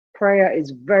prayer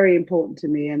is very important to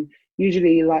me. And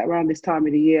usually, like around this time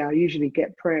of the year, I usually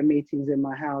get prayer meetings in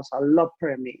my house. I love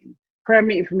prayer meetings. Prayer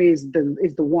meeting for me is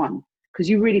the one, because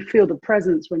you really feel the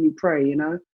presence when you pray, you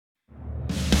know?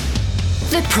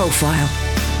 The Profile.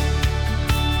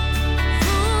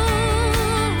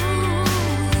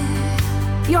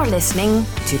 You're listening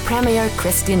to Premier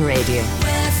Christian Radio.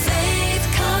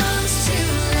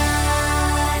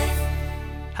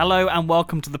 Hello and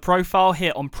welcome to The Profile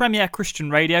here on Premier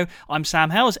Christian Radio. I'm Sam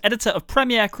Hales, editor of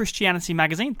Premier Christianity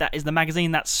magazine. That is the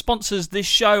magazine that sponsors this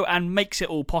show and makes it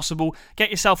all possible. Get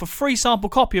yourself a free sample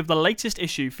copy of the latest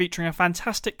issue featuring a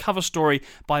fantastic cover story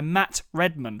by Matt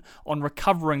Redman on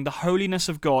recovering the holiness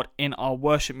of God in our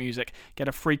worship music. Get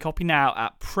a free copy now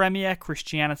at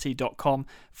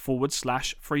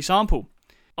premierchristianity.com/free sample.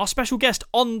 Our special guest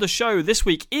on the show this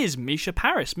week is Mica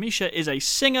Paris. Mica is a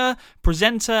singer,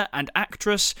 presenter and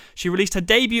actress. She released her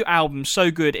debut album,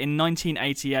 So Good, in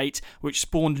 1988, which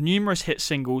spawned numerous hit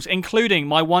singles, including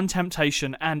My One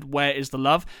Temptation and Where Is the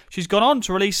Love. She's gone on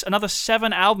to release another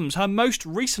 7 albums. Her most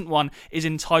recent one is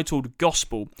entitled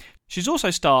Gospel. She's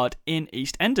also starred in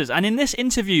EastEnders, and in this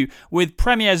interview with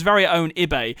Premier's very own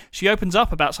Ibe, she opens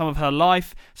up about some of her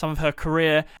life, some of her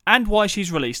career, and why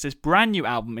she's released this brand new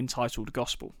album entitled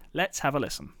Gospel. Let's have a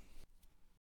listen.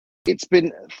 It's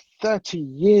been 30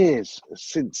 years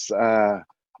since the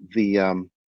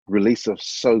release of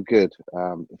So Good.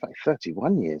 In fact,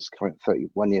 31 years, current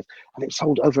 31 years, and it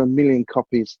sold over 1 million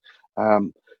copies.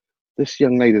 This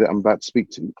young lady that I'm about to speak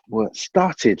to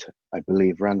started, I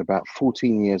believe, around about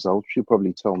 14 years old. She'll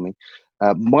probably tell me.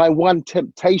 My One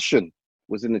Temptation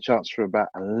was in the charts for about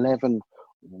 11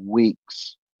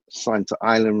 weeks, signed to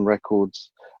Island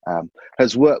Records,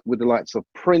 has worked with the likes of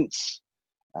Prince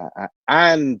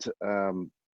and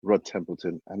Rod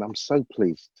Templeton. And I'm so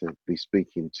pleased to be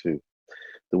speaking to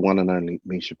the one and only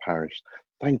Mica Paris.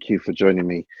 Thank you for joining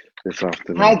me this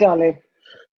afternoon. Hi, darling.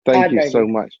 Thank you so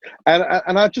much.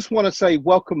 And I just want to say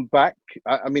welcome back.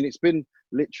 I mean, it's been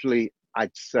literally,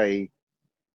 I'd say,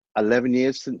 11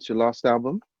 years since your last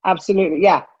album. Absolutely,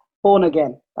 yeah. Born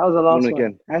Again. That was the last one.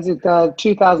 Again. As it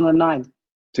 2009.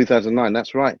 2009,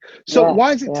 that's right. So why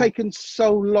has it taken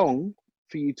so long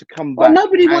for you to come back? Well,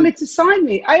 nobody wanted to sign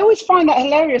me. I always find that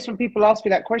hilarious when people ask me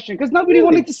that question, because nobody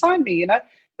wanted to sign me, you know?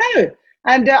 No.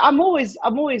 And I'm always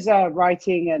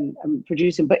writing and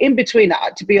producing, but in between,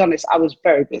 to be honest, I was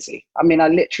very busy. I mean, I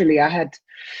had,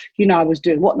 I was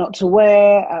doing What Not to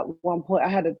Wear at one point.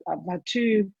 I've had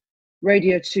 2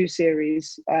 Radio 2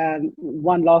 series,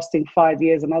 one lasting 5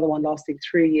 years, another one lasting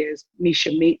 3 years.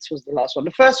 Misha Meets was the last one. The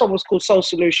first one was called Soul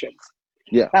Solutions.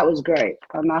 Yeah, that was great,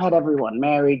 and I had everyone: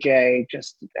 Mary J,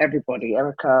 just everybody,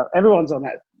 Erica, everyone's on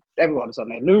that. Everyone's on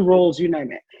there. Lou Rawls, you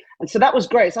name it. And so that was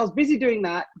great. So I was busy doing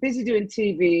that, busy doing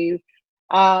TV.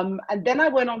 And then I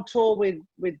went on tour with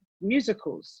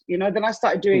musicals, Then I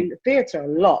started doing theatre a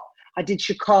lot. I did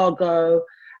Chicago.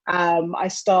 I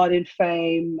starred in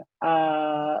Fame.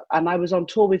 And I was on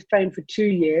tour with Fame for 2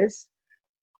 years.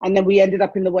 And then we ended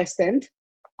up in the West End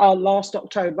last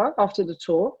October after the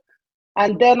tour.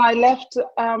 And then I left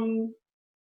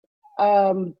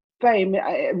Fame.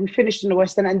 We finished in the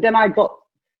West End. And then I got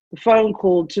the phone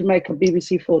call to make a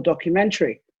BBC4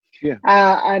 documentary. Yeah.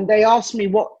 And they asked me,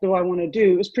 what do I want to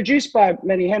do? It was produced by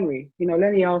Lenny Henry.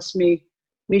 Lenny asked me,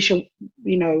 Misha,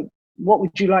 what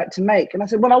would you like to make? And I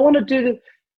said, well, I want to do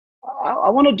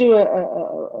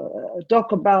a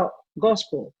doc about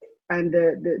gospel and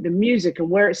the music and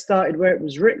where it started, where it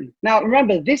was written. Now,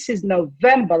 remember, this is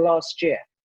November last year,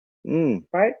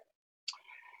 right?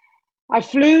 I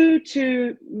flew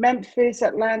to Memphis,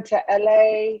 Atlanta,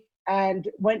 LA, and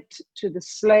went to the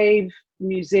slave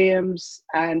museums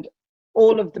and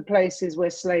all of the places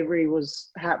where slavery was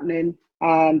happening,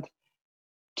 and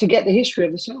to get the history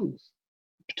of the songs.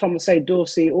 Thomas A.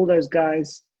 Dorsey, all those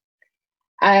guys.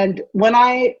 And when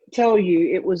I tell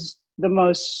you it was the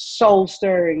most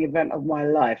soul-stirring event of my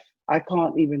life, I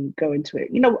can't even go into it.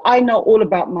 I know all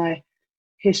about my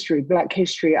history, Black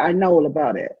history. I know all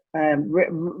about it.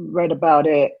 Read about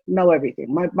it, know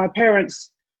everything. My parents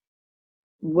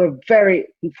were very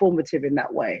informative in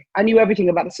that way. I knew everything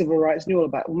about the civil rights, knew all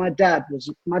about it. My dad's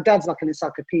like an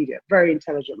encyclopedia, very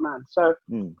intelligent man. So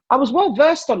I was well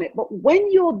versed on it. But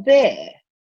when you're there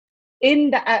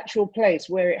in the actual place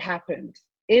where it happened,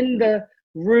 in the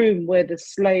room where the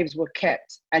slaves were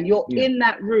kept, and you're in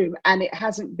that room and it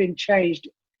hasn't been changed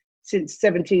since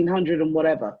 1700 and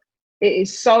whatever, it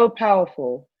is so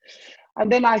powerful.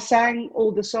 And then I sang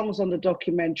all the songs on the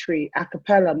documentary, a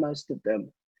cappella, most of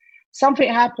them. Something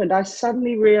happened. I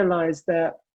suddenly realized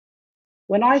that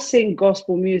when I sing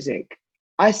gospel music,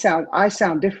 I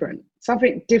sound different.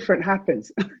 something different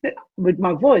happens with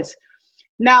my voice.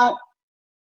 Now,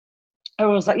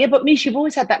 everyone's like, yeah, but Mish, you've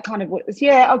always had that kind of voice.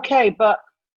 Yeah, okay, but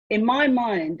in my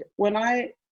mind, when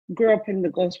I grew up in the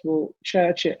gospel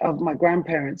church of my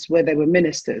grandparents, where they were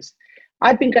ministers,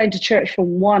 I'd been going to church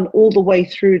from 1 all the way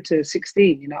through to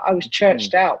 16. You know, I was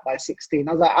churched out by 16.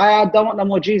 I was like, I don't want no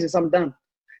more Jesus. I'm done.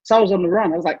 So I was on the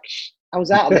run. I was like, I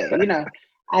was out there, you know.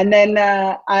 And then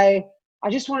I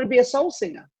just wanted to be a soul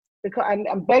singer, because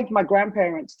I begged my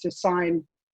grandparents to sign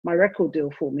my record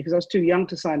deal for me because I was too young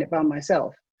to sign it by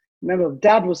myself. Remember,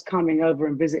 Dad was coming over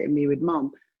and visiting me with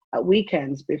Mum at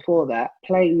weekends before that,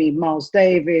 playing me Miles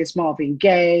Davis, Marvin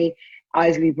Gaye,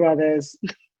 Isley Brothers,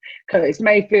 Curtis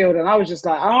Mayfield. And I was just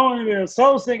like, I don't want to be a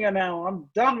soul singer now. I'm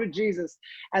done with Jesus.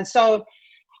 And so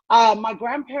my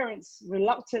grandparents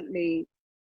reluctantly,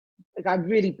 like, I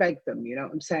really begged them, you know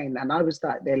what I'm saying? And I was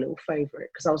like their little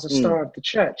favorite because I was a star of the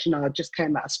church. You know, I just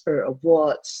came out of Spirit of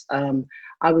Watts.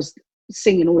 I was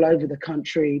singing all over the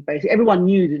country. Basically, everyone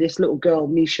knew that this little girl,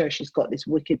 Misha, she's got this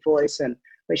wicked voice,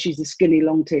 but she's a skinny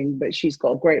long thing, but she's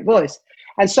got a great voice.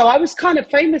 And so I was kind of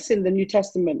famous in the New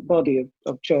Testament body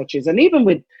of churches. And even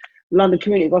with London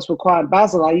Community Gospel Choir and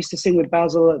Basil, I used to sing with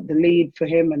Basil, the lead for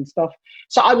him and stuff.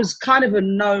 So I was kind of a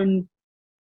known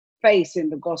face in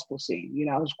the gospel scene. You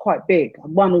know, I was quite big. I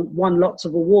won lots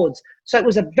of awards. So it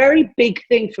was a very big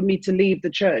thing for me to leave the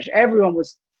church. Everyone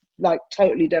was like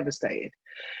totally devastated.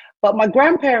 But my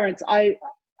grandparents, I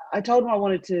told them I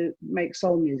wanted to make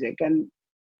soul music, and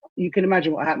you can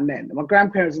imagine what happened then. My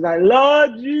grandparents were like,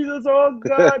 Lord Jesus, oh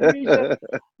God,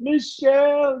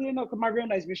 Michelle, you know, because my real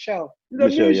name is Michelle.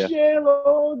 Michelle, yeah.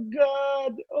 Oh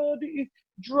God, oh, the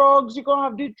drugs, you're going to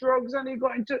have these drugs, and you're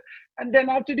going to, and then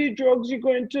after these drugs, you're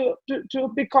going to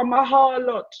become a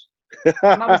harlot.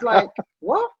 And I was like,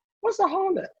 what? What's a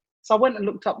harlot? So I went and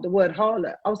looked up the word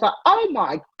harlot. I was like, oh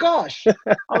my gosh.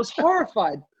 I was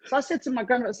horrified. So I said to my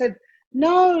grandma, I said,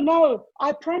 no,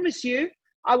 I promise you,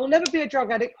 I will never be a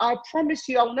drug addict. I promise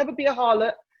you, I will never be a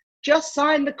harlot. Just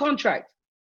sign the contract.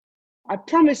 I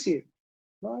promise you.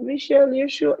 Well, Michelle, you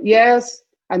sure? Yes.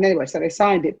 And anyway, so they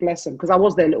signed it, bless them, because I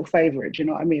was their little favorite, you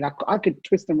know what I mean? I could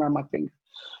twist them around my finger.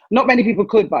 Not many people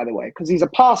could, by the way, because he's a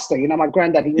pastor, you know, my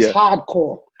granddad, he was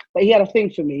hardcore. But he had a thing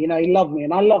for me, you know, he loved me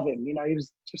and I love him, you know, he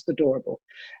was just adorable.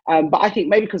 But I think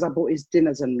maybe because I bought his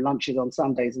dinners and lunches on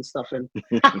Sundays and stuff, and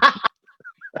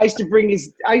I used to bring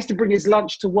his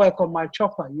lunch to work on my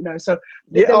chopper, you know. So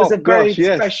there was a very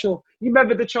special. You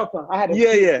remember the chopper? I had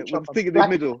a chopper, thing in the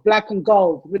middle, black and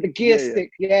gold with the gear stick.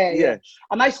 Yeah.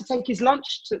 And I used to take his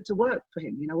lunch to work for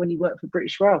him, you know, when he worked for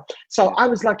British Rail. So I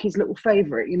was like his little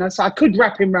favorite, you know. So I could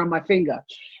wrap him around my finger.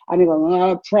 And he goes,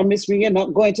 oh, promise me you're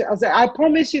not going to. I said, I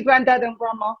promise you, Granddad and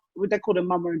Grandma. They called him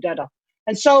Mama and Dada.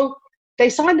 And so they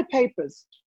signed the papers.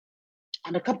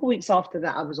 And a couple of weeks after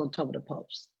that, I was on Top of the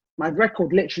Pops. My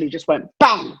record literally just went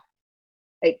bang.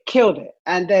 It killed it.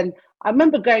 And then I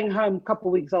remember going home a couple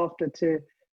of weeks after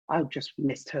I just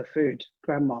missed her food,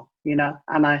 Grandma, you know,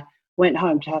 and I went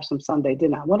home to have some Sunday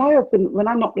dinner. When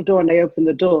I knocked the door and they opened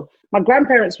the door, my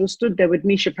grandparents were stood there with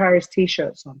Mica Paris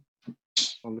t-shirts on.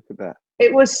 Oh, look at that.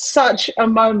 It was such a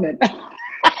moment. Look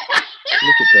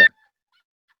at that.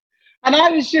 And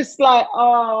I was just like,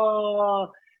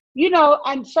 oh, you know,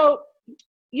 and so,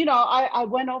 you know, I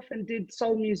went off and did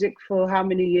soul music for how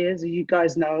many years? You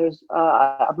guys know,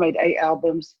 I've made 8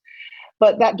 albums.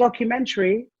 But that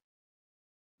documentary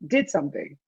did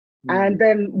something. And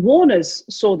then Warner's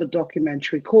saw the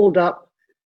documentary, called up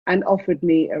and offered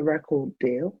me a record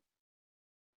deal.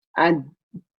 And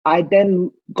I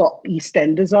then got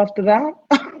EastEnders after that.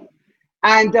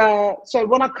 And so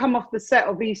when I come off the set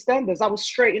of EastEnders, I was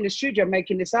straight in the studio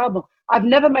making this album. I've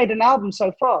never made an album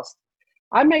so fast.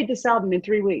 I made this album in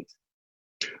 3 weeks.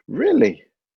 Really?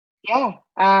 Yeah.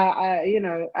 You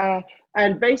know,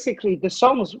 and basically the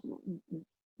songs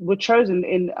were chosen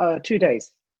in 2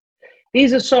 days.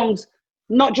 These are songs,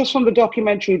 not just from the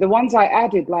documentary, the ones I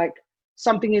added, like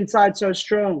Something Inside So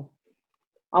Strong.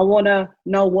 I Want to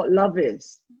Know What Love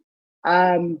Is.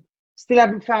 Still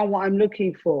Haven't Found What I'm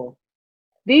Looking For.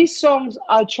 These songs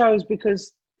I chose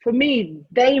because for me,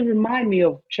 they remind me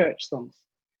of church songs.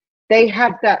 They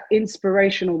have that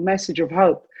inspirational message of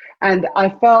hope. And I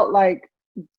felt like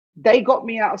they got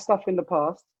me out of stuff in the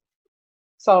past.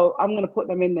 So I'm going to put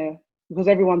them in there because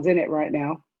everyone's in it right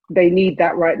now. They need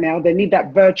that right now. They need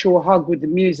that virtual hug with the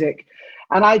music.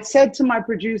 And I said to my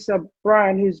producer,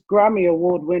 Brian, who's Grammy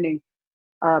Award winning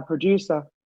producer,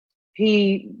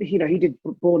 he did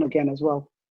Born Again as well.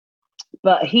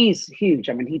 But he's huge.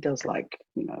 I mean, he does like,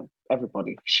 you know,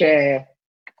 everybody. Cher,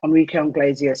 Enrique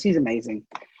Iglesias, he's amazing.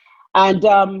 And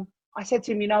I said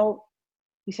to him, you know,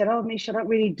 He said, "Oh, Misha, I don't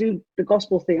really do the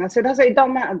gospel thing." I said, "It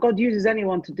don't matter. God uses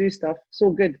anyone to do stuff. It's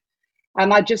all good."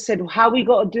 And I just said, "How we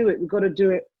got to do it? We got to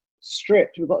do it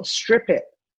stripped. We got to strip it.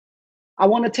 I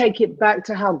want to take it back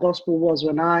to how gospel was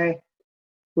when I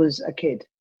was a kid.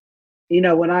 You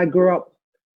know, when I grew up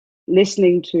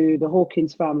listening to the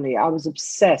Hawkins family, I was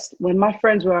obsessed. When my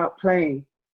friends were out playing,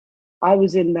 I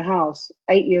was in the house,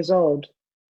 8 years old,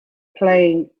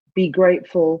 playing Be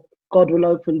Grateful, God Will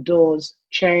Open Doors,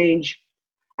 Change."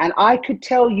 And I could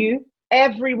tell you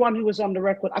everyone who was on the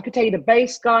record. I could tell you the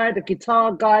bass guy, the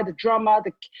guitar guy, the drummer.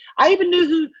 I even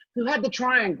knew who had the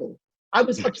triangle. I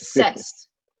was obsessed.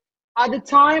 By the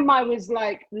time I was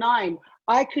like 9,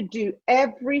 I could do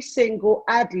every single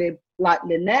ad lib like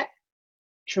Lynette,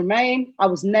 Tremaine. I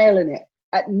was nailing it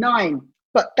at 9.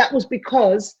 But that was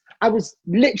because I was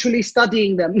literally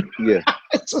studying them. Yeah.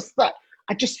 It's just that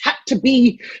I just had to,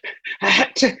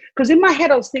 because in my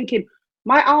head I was thinking,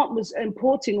 my aunt was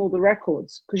importing all the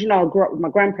records because, you know, I grew up with my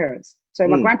grandparents. So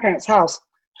my grandparents' house,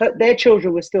 their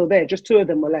children were still there. Just 2 of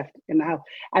them were left in the house.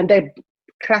 And they're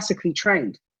classically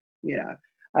trained, you know.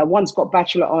 One's got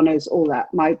bachelor honors, all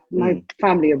that. My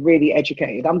family are really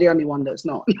educated. I'm the only one that's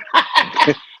not.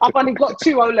 I've only got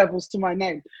 2 O-levels to my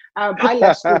name. I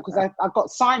left school because I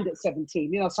got signed at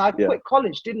 17, you know, so I quit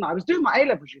college, didn't I? I was doing my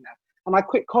A-levels, you know, and I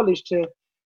quit college to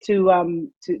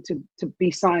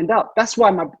be signed up. That's why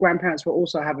my grandparents were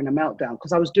also having a meltdown,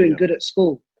 because I was doing good at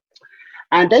school.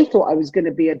 And they thought I was going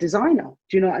to be a designer.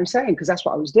 Do you know what I'm saying? Because that's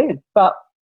what I was doing. But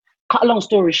cut a long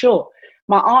story short,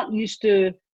 my aunt used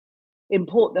to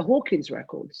import the Hawkins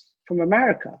records from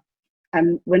America.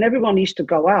 And when everyone used to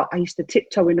go out, I used to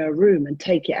tiptoe in her room and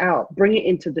take it out, bring it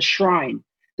into the shrine.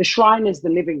 The shrine is the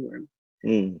living room.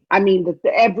 I mean,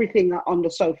 everything on the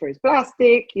sofa is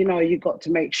plastic. You know, you got to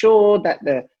make sure that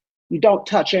you don't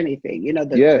touch anything. You know,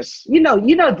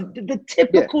 the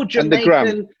typical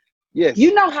Jamaican. Yes,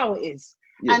 you know how it is.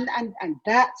 Yes. And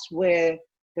that's where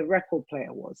the record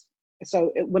player was.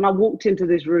 So when I walked into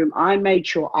this room, I made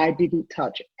sure I didn't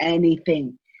touch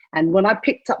anything. And when I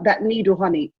picked up that needle,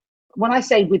 honey, when I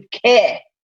say with care,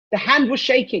 the hand was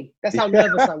shaking. That's how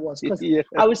nervous I was, because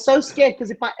I was so scared,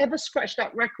 because if I ever scratched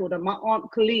that record and my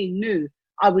Aunt Colleen knew,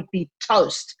 I would be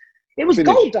toast. It was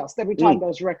gold dust every time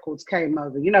those records came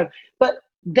over, you know. But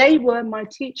they were my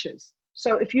teachers.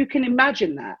 So if you can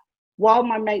imagine that, while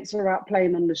my mates are out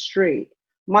playing on the street,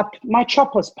 my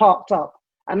chopper's parked up,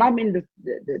 and I'm in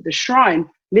the shrine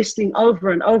listening over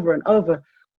and over and over,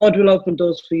 God will open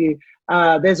doors for you.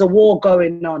 There's a war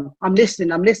going on. I'm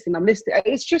listening.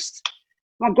 It's just,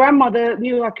 my grandmother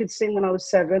knew I could sing when I was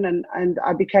 7, and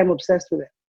I became obsessed with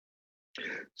it.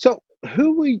 So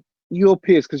who were your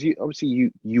peers? Because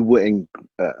you were in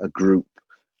a group.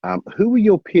 Who were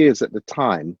your peers at the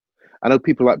time? I know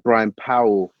people like Brian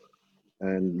Powell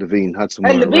and Levine Hudson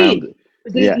were around.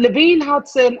 Levine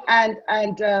Hudson and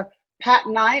Pat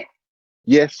Knight.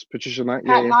 Yes, Patricia Knight.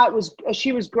 Pat Knight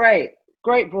she was great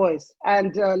voice,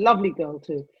 and lovely girl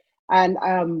too. And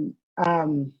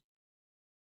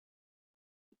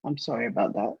I'm sorry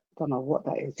about that. Don't know what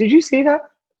that is. Did you see that?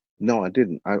 No, I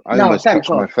didn't. I almost touched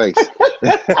my face.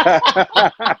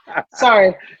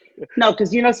 Sorry. No,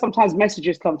 because you know sometimes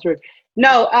messages come through.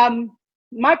 No,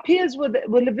 my peers were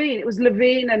Levine. It was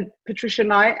Levine and Patricia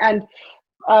Knight, and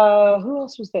who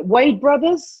else was there? Wade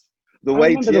Brothers. The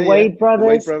Wade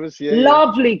Brothers. Yeah.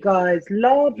 Lovely guys.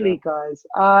 Guys.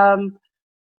 And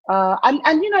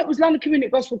you know, it was London Community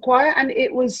Gospel Choir, and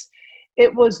it was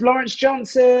Lawrence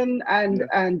Johnson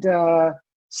and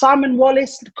Simon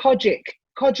Wallace, Kojic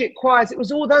choirs. It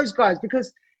was all those guys,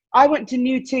 because I went to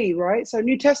New T, right? So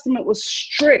New Testament was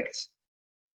strict.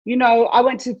 You know, I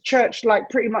went to church like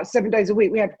pretty much 7 days a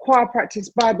week. We had choir practice,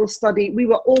 Bible study. We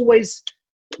were always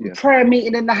prayer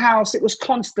meeting in the house. It was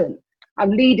constant.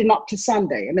 I'm leading up to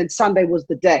Sunday, and then Sunday was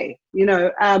the day, you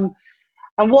know. And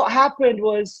what happened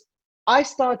was I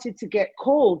started to get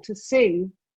called to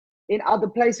sing in other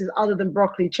places other than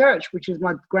Brockley Church, which is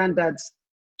my granddad's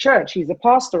church. He's a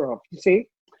pastor of, you see.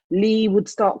 Lee would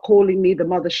start calling me the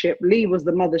mothership. Lee was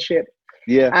the mothership.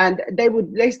 Yeah. And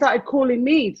they started calling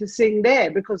me to sing there,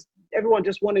 because everyone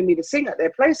just wanted me to sing at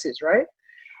their places, right?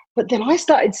 But then I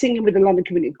started singing with the London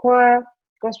Community Choir,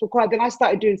 Gospel Choir. Then I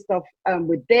started doing stuff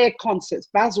with their concerts,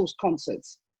 Basil's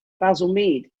concerts, Basil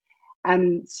Mead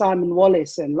and Simon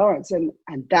Wallace and Lawrence. And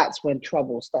that's when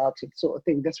trouble started, sort of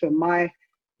thing. That's when my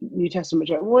New Testament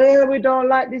church, well, we don't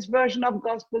like this version of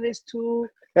gospel. It's too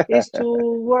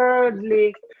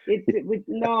worldly.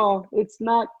 No, it's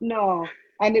not. No.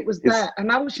 And it was that.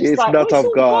 And I was just like, not of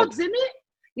God. God's in it.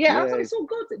 Yeah, I was like, it's all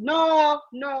good. No.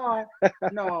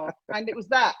 And it was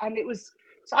that. And it was,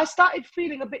 so I started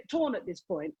feeling a bit torn at this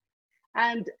point.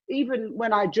 And even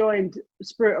when I joined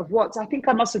Spirit of Watts, I think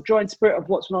I must have joined Spirit of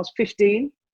Watts when I was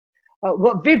 15.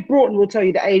 What Viv Broughton will tell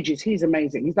you the ages. He's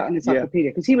amazing. He's like an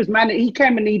encyclopedia because he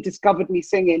came and he discovered me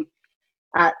singing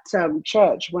at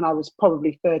church when I was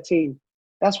probably 13.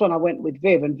 That's when I went with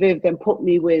Viv, and Viv then put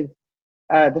me with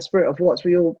the Spirit of Watts.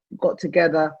 We all got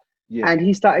together, and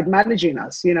he started managing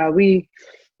us. You know,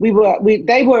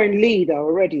 they were in leader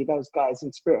already. Those guys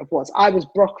in Spirit of Watts. I was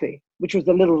Brockley, which was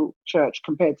the little church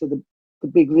compared to the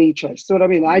big lead church. So what I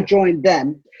mean, I joined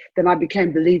them, then I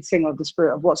became the lead singer of the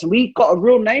Spirit of Watts, and we got a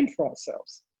real name for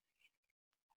ourselves.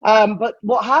 But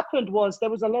what happened was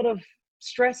there was a lot of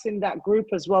stress in that group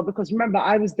as well, because remember,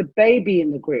 I was the baby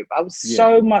in the group. I was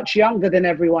so much younger than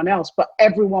everyone else, but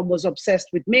everyone was obsessed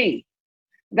with me.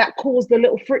 That caused a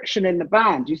little friction in the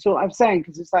band. You saw what I'm saying?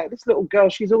 Because it's like, this little girl,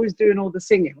 she's always doing all the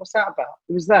singing. What's that about?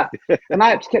 It was that. And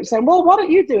I kept saying, well, why don't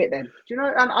you do it then? Do you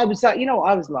know? And I was like, you know what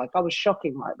I was like? I was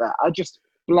shocking like that. I just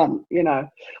blunt, you know.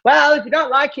 Well, if you don't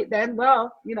like it then,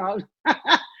 well, you know.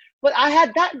 But I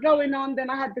had that going on. Then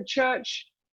I had the church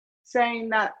saying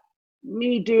that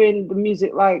me doing the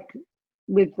music like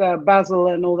with Basil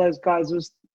and all those guys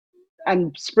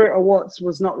and Spirit of Watts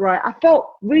was not right. I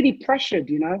felt really pressured,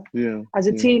 you know, as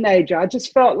a teenager. I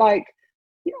just felt like,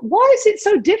 why is it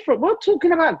so different? We're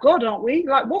talking about God, aren't we?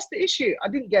 Like, what's the issue? I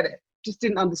didn't get it. Just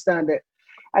didn't understand it.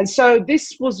 And so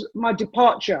this was my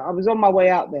departure. I was on my way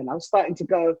out then. I was starting to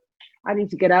go, I need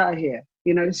to get out of here.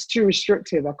 You know, it's too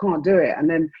restrictive. I can't do it. And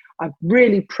then I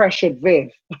really pressured Viv.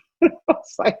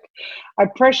 It's like, I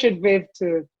pressured Viv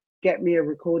to get me a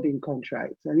recording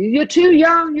contract. And you're too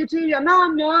young. No,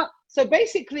 I'm not. So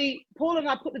basically, Paul and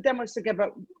I put the demos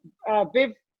together.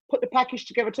 Viv put the package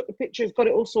together, took the pictures, got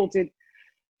it all sorted.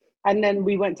 And then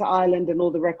we went to Ireland and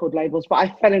all the record labels. But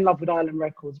I fell in love with Island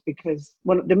Records because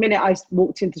the minute I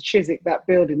walked into Chiswick, that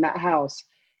building, that house,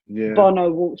 Bono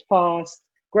walked past,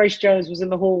 Grace Jones was in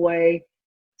the hallway,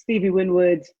 Stevie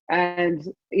Winwood, and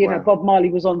you know, Bob Marley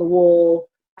was on the wall.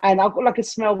 And I got like a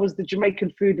smell was the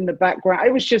Jamaican food in the background.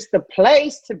 It was just the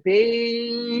place to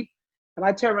be. And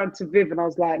I turned around to Viv and I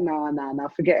was like, no,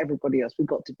 forget everybody else. We've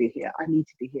got to be here. I need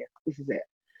to be here. This is it.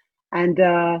 And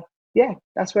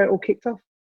that's where it all kicked off.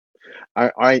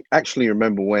 I actually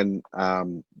remember when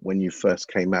you first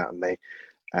came out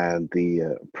and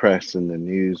the press and the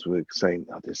news were saying,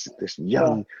 oh, this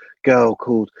young girl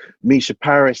called Mica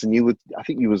Paris, and I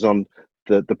think you was on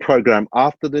the program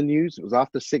after the news. It was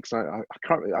after 6. I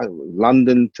can't remember,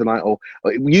 London Tonight, or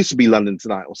it used to be London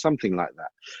Tonight or something like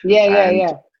that.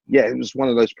 Yeah, it was one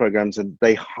of those programs, and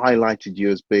they highlighted you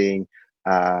as being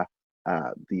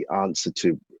the answer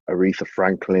to Aretha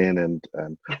Franklin, and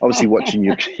obviously watching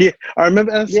you. I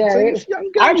remember. I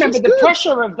remember the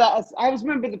pressure of that. I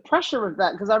remember the pressure of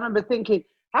that because I remember thinking,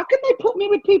 how can they put me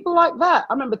with people like that?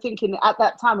 I remember thinking at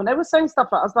that time when they were saying stuff,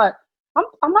 I was like,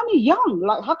 I'm only young.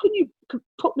 Like, how can you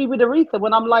put me with Aretha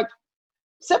when I'm like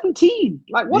 17?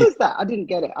 Like, what is that? I didn't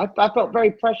get it. I felt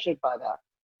very pressured by that.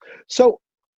 So,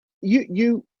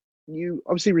 you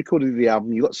obviously recorded the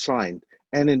album. You got signed.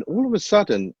 And then all of a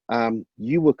sudden,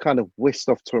 you were kind of whisked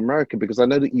off to America because I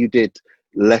know that you did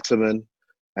Letterman,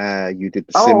 you did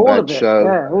the Sinbad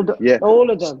show. All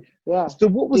of them. Yeah. So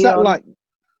what was that like?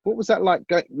 What was that like?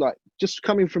 Like just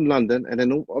coming from London and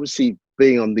then obviously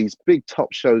being on these big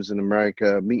top shows in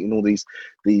America, meeting all these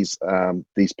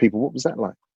people. What was that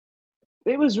like?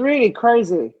 It was really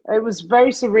crazy. It was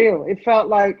very surreal. It felt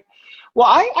like, well,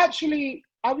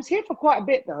 I was here for quite a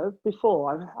bit though.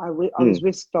 Before I was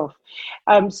whisked off.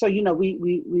 So you know,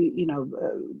 we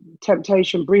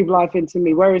Temptation, Breathe Life Into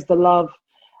Me, Where Is the Love,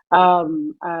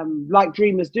 Like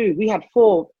Dreamers Do. We had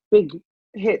 4 big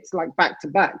hits like back to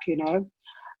back. You know,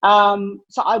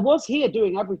 so I was here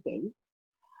doing everything.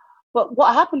 But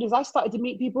what happened is I started to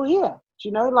meet people here. Do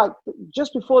you know, like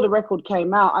just before the record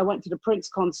came out, I went to the Prince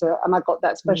concert and I got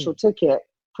that special ticket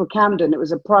for Camden. It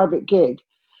was a private gig,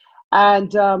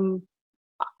 and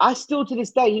I still to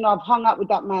this day, you know, I've hung up with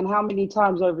that man how many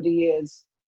times over the years.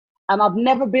 And I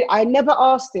never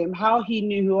asked him how he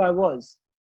knew who I was.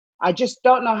 I just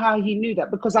don't know how he knew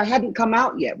that because I hadn't come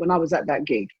out yet when I was at that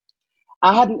gig.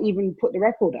 I hadn't even put the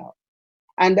record out.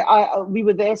 And we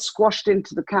were there squashed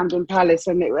into the Camden Palace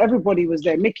and everybody was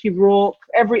there. Mickey Rourke,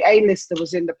 every A-lister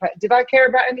was in the palace. Did I care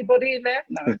about anybody in there?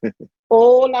 No.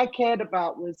 All I cared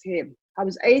about was him. I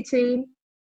was 18.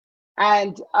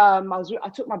 And I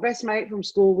took my best mate from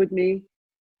school with me,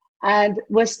 and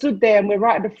we're stood there and we're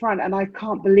right at the front, and I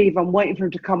can't believe I'm waiting for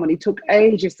him to come on. He took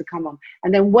ages to come on.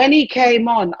 And then when he came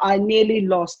on, I nearly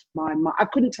lost my mind. I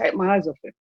couldn't take my eyes off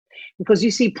him because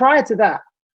you see, prior to that,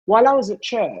 while I was at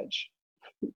church,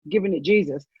 giving it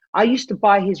Jesus, I used to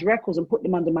buy his records and put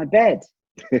them under my bed.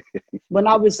 When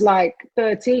I was like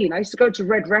 13, I used to go to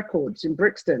Red Records in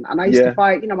Brixton, and I used to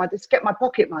buy, I just get my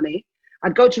pocket money.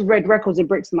 I'd go to Red Records in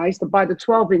Brixton. I used to buy the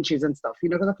 12 inches and stuff,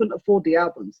 because I couldn't afford the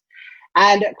albums.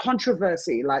 And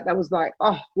Controversy, like that was like,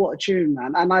 oh, what a tune,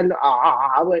 man. And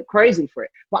I went crazy for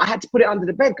it. But I had to put it under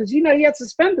the bed because, he had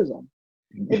suspenders on.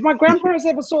 If my grandparents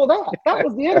ever saw that, that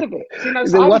was the end of it.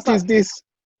 So what is this?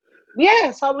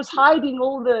 Yes, I was hiding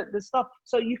all the stuff.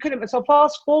 So you couldn't. So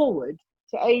fast forward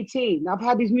to 18. I've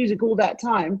had this music all that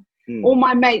time. All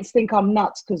my mates think I'm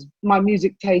nuts because my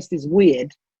music taste is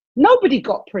weird. Nobody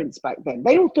got Prince back then.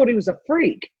 They all thought he was a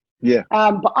freak. Yeah.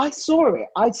 But I saw it.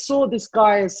 I saw this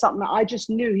guy as something that I just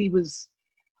knew he was.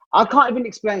 I can't even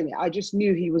explain it. I just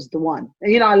knew he was the one.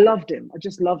 And, I loved him. I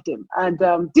just loved him. And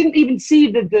didn't even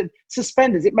see the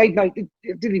suspenders. It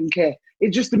didn't even care.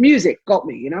 It just, the music got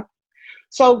me,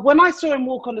 So when I saw him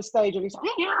walk on the stage and he's like,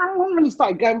 and he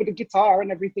started going with the guitar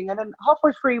and everything. And then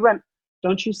halfway through he went,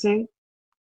 "Don't you sing?"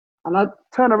 And I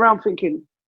turned around thinking,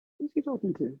 who's he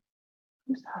talking to?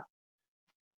 Who's that?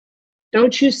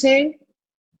 "Don't you sing?"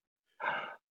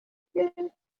 Yeah.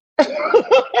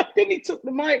 Then he took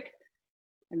the mic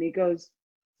and he goes,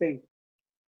 "Sing."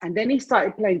 And then he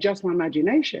started playing Just My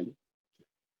Imagination.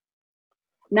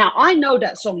 Now, I know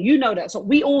that song. You know that song.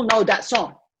 We all know that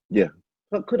song. Yeah.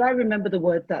 But could I remember the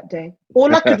word that day?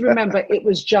 All I could remember, it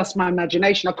was Just My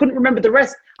Imagination. I couldn't remember the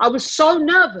rest. I was so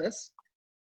nervous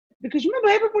because remember,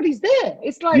 everybody's there.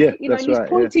 It's like, he's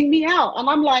pointing me out. And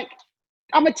I'm like,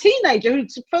 I'm a teenager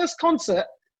whose first concert,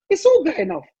 it's all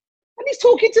going off. And he's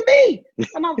talking to me.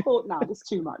 And I thought, no, this is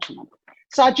too much, man.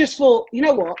 So I just thought, you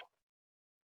know what?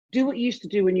 Do what you used to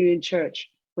do when you were in church.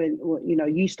 When, you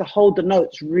used to hold the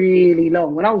notes really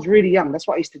long. When I was really young, that's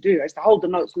what I used to do. I used to hold the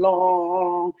notes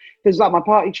long. It was like my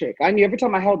party trick. I knew every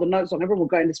time I held the notes on, everyone would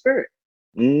go in the spirit.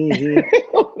 Mm-hmm.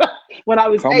 When I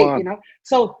was 8,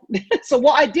 So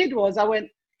what I did was I went,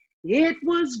 "It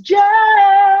was just,"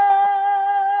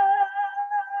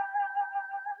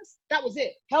 that was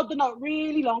it. Held the note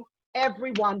really long.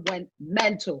 Everyone went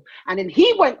mental. And then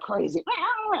he went crazy.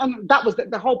 And that was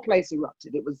the whole place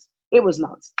erupted. It was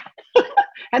nuts.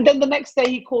 And then the next day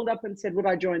he called up and said, "Would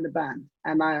I join the band?"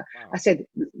 And I said,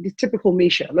 the typical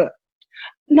Misha, look,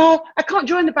 no, I can't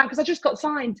join the band because I just got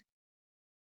signed.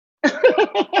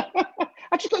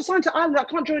 I just got signed to Ireland. I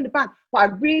can't join the band. But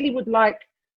I'd really like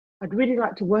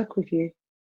to work with you.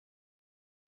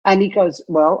 And he goes,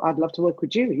 "Well, I'd love to work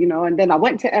with you, And then I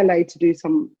went to LA to do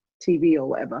some TV or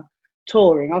whatever,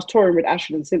 touring. I was touring with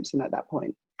Ashford and Simpson at that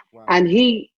point. Wow. And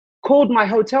he called my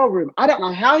hotel room. I don't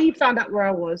know how he found out where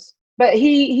I was, but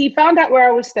he found out where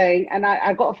I was staying. And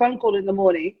I got a phone call in the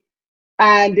morning.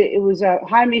 And it was,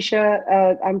 "Hi,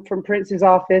 Misha. I'm from Prince's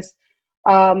office.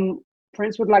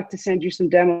 Prince would like to send you some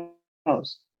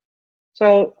demos."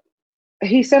 So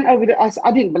he sent over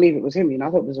I didn't believe it was him, I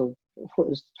thought it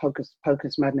was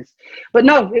hocus madness. But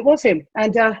no, it was him.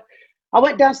 And I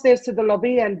went downstairs to the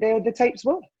lobby and there the tapes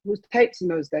were. It was tapes in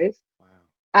those days. Wow.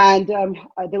 And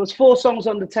there was 4 songs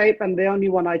on the tape and the only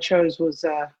one I chose was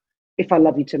 "If I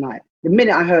Love You Tonight." The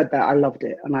minute I heard that, I loved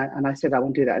it. And I said, I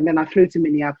want to do that. And then I flew to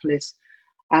Minneapolis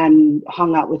and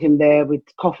hung out with him there with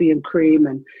coffee and cream.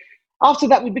 And after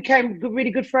that, we became really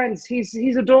good friends.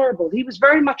 He's adorable. He was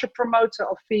very much a promoter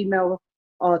of female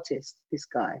artists, this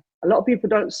guy. A lot of people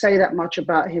don't say that much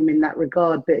about him in that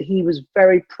regard, but he was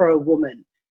very pro-woman.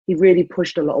 He really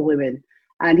pushed a lot of women,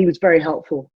 and he was very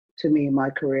helpful to me in my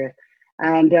career.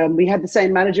 And we had the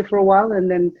same manager for a while, and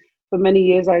then for many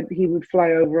years, he would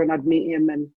fly over and I'd meet him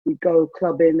and we'd go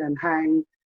clubbing and hang.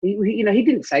 He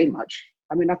didn't say much.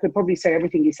 I mean, I could probably say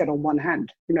everything he said on one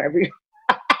hand,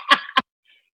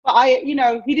 But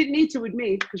he didn't need to with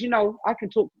me because, I can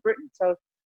talk to Britain. So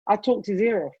I talked his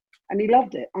ear off and he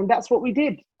loved it. And that's what we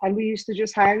did. And we used to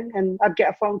just hang and I'd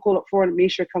get a phone call at 4 and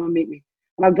Misha, come and meet me.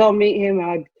 And I'd go and meet him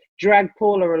and I'd drag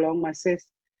Paula along, my sis,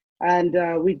 and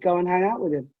we'd go and hang out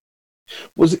with him.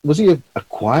 Was he a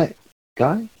quiet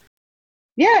guy?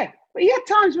 Yeah, but he had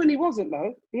times when he wasn't,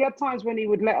 though. He had times when he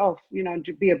would let off,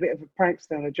 and be a bit of a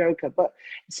prankster and a joker. But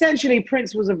essentially,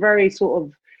 Prince was a very sort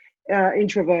of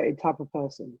introverted type of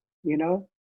person,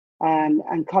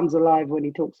 and comes alive when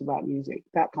he talks about music,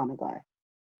 that kind of guy.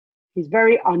 He's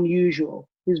very unusual.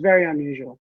 He's very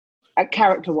unusual.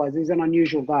 Character-wise, he's an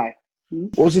unusual guy.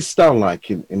 What was his style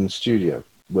like in the studio,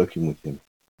 working with him?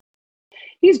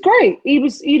 He's great. He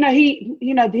was,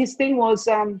 his thing was,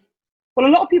 well,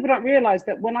 a lot of people don't realize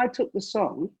that when I took the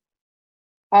song,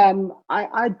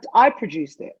 I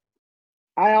produced it.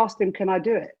 I asked him, can I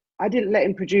do it? I didn't let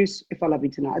him produce If I Love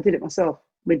You Tonight. I did it myself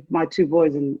with my 2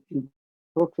 boys in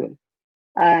Brooklyn.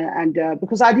 And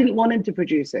because I didn't want him to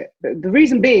produce it. The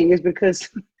reason being is because,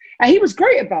 And he was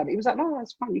great about it. He was like, no,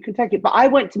 that's fine, you can take it. But I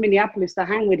went to Minneapolis to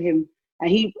hang with him, and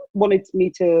he wanted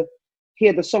me to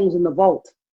hear the songs in the vault.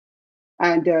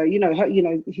 And,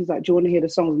 he's like, do you want to hear the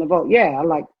songs in the vault? Yeah. I'm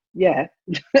like, yeah.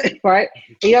 Right.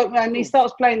 And he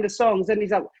starts playing the songs, and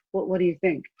he's like, what do you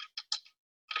think?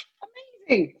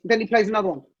 Amazing. Then he plays another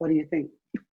one. What do you think?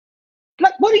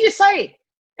 Like, what do you say?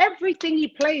 Everything he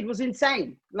played was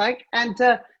insane. Like, and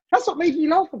that's what made me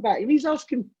laugh about him. He's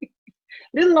asking me,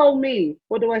 little old me,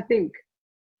 what do I think?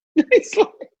 It's like,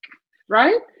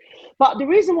 right? But the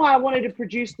reason why I wanted to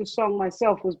produce the song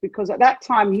myself was because at that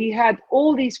time he had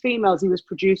all these females he was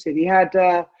producing. He had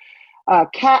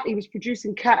Cat. He was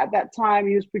producing Cat at that time.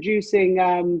 He was producing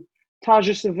Taja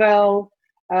Savelle,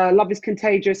 Love is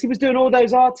Contagious. He was doing all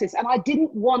those artists. And I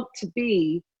didn't want to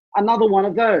be another one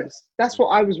of those. That's what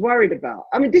I was worried about.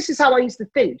 I mean, this is how I used to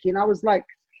think. I was like,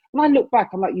 when I look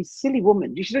back, I'm like, you silly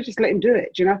woman. You should have just let him do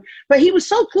it, But he was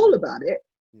so cool about it.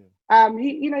 Yeah.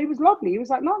 He was lovely. He was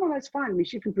like, no, it's fine. I mean,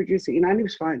 she can produce it, and he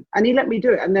was fine. And he let me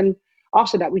do it. And then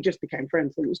after that, we just became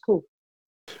friends, and it was cool.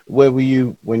 Where were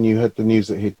you when you heard the news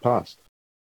that he'd passed?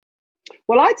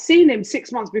 Well, I'd seen him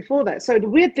 6 months before that. So the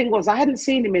weird thing was I hadn't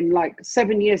seen him in like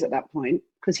 7 years at that point,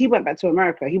 because he went back to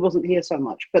America. He wasn't here so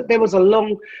much. But there was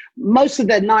most of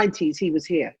the 90s, he was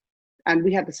here. And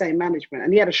we had the same management.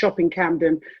 And he had a shop in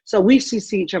Camden. So we used to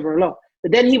see each other a lot.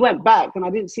 But then he went back, and I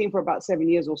didn't see him for about 7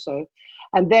 years or so.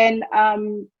 And then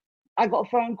I got a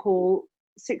phone call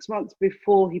 6 months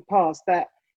before he passed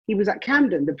that he was at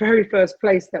Camden, the very first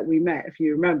place that we met, if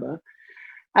you remember.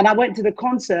 And I went to the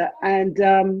concert, and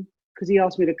because he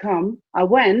asked me to come, I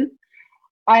went,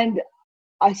 and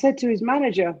I said to his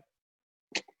manager,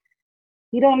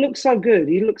 he don't look so good.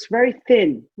 He looks very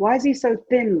thin. Why is he so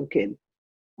thin looking?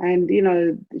 And,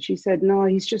 she said, no,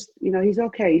 he's just, he's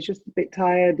okay. He's just a bit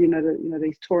tired,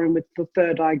 he's touring with the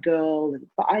Third Eye Girl.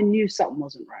 But I knew something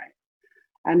wasn't right.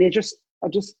 And I just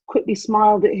quickly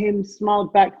smiled at him,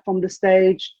 smiled back from the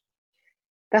stage.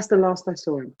 That's the last I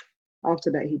saw him. After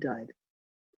that, he died.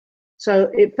 So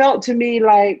it felt to me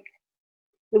like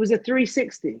it was a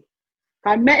 360.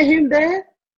 I met him there,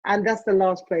 and that's the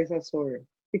last place I saw him.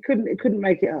 It couldn't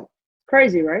make it up.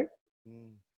 Crazy, right?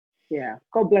 Mm. Yeah.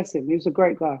 God bless him. He was a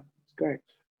great guy. It's great.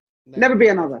 Never be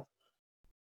another.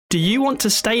 Do you want to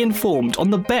stay informed on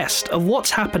the best of what's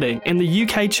happening in the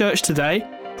UK church today?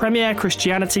 Premier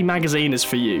Christianity magazine is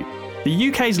for you. The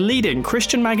UK's leading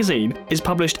Christian magazine is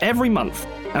published every month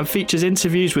and features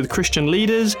interviews with Christian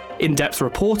leaders, in-depth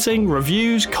reporting,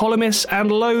 reviews, columnists,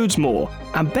 and loads more.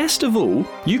 And best of all,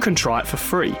 you can try it for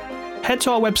free. Head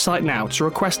to our website now to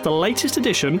request the latest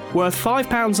edition, worth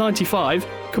 £5.95,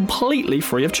 completely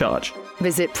free of charge.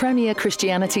 Visit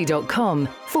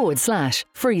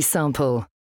premierchristianity.com/free sample.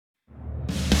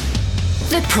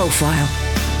 The Profile.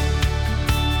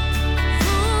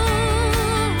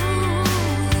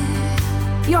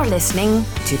 You're listening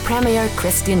to Premier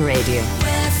Christian Radio.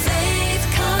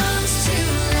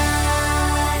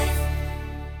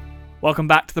 Welcome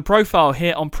back to The Profile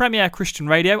here on Premier Christian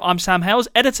Radio. I'm Sam Hales,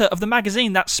 editor of the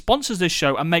magazine that sponsors this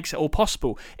show and makes it all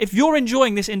possible. If you're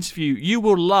enjoying this interview, you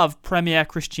will love Premier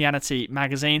Christianity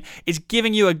magazine. It's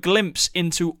giving you a glimpse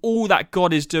into all that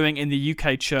God is doing in the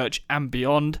UK church and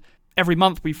beyond. Every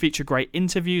month we feature great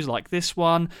interviews like this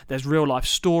one. There's real life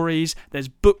stories, there's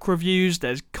book reviews,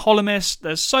 there's columnists,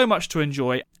 there's so much to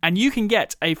enjoy. And you can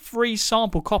get a free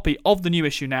sample copy of the new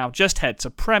issue now. Just head to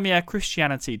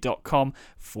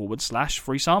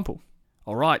premierchristianity.com/free sample.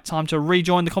 Alright, time to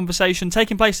rejoin the conversation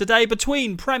taking place today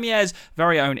between Premier's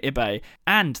very own Ibe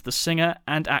and the singer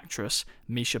and actress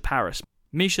Mica Paris.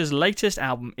 Mica's latest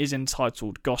album is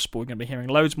entitled Gospel. We're going to be hearing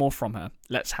loads more from her.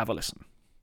 Let's have a listen.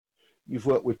 You've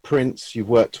worked with Prince, you've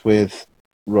worked with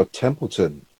Rod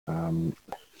Templeton,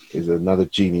 is another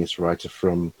genius writer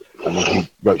he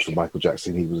wrote for Michael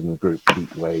Jackson. He was in the group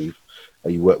Heat Wave.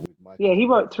 You worked with Michael. Yeah, he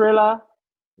wrote Thriller.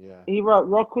 Yeah. He wrote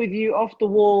Rock With You, Off the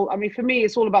Wall. I mean, for me,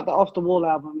 it's all about the Off the Wall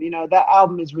album. That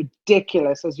album is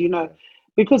ridiculous, as you know,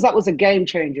 because that was a game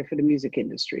changer for the music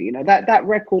industry. That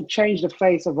record changed the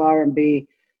face of R&B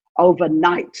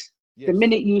overnight. Yes. The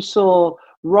minute you saw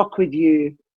Rock With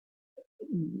You,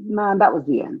 man, that was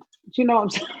the end. Do you know what I'm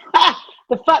saying?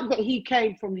 The fact that he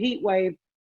came from Heatwave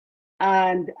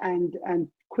and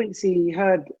Quincy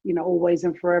heard, Always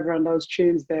and Forever and those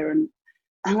tunes there and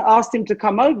asked him to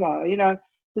come over.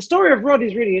 The story of Rod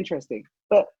is really interesting.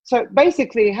 But so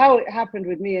basically how it happened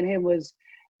with me and him was,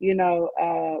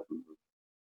 I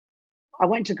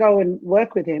went to go and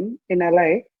work with him in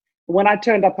LA. When I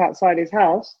turned up outside his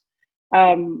house,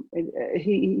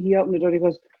 he opened the door and he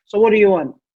goes, "So what do you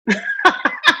want?"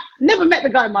 Never met the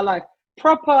guy in my life.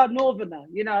 Proper Northerner,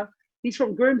 he's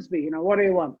from Grimsby, what do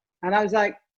you want? And I was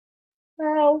like,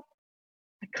 well,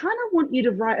 I kind of want you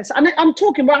to write a song. I'm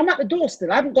talking, but I'm at the door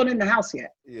still. I haven't gone in the house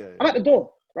yet. Yeah. I'm at the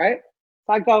door, right?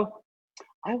 So I go,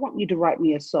 I want you to write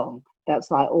me a song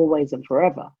that's like Always and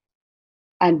Forever.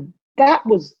 And that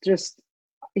was it.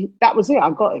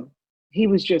 I got him. He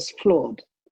was just floored.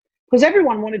 Because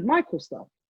everyone wanted Michael stuff.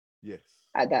 Yes.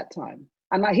 At that time.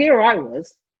 And like, here I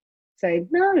was saying,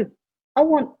 no, I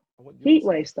want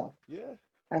Heatwave stuff. Yeah.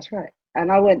 That's right.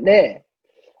 And I went there.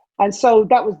 And so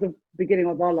that was the beginning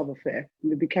of our love affair.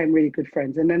 We became really good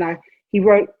friends. And then he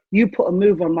wrote, You Put a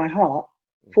Move on My Heart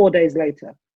 4 days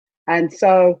later. And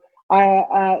so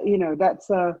that's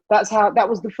how, that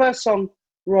was the first song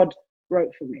Rod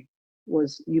wrote for me,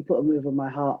 was You Put a Move on My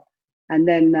Heart. And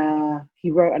then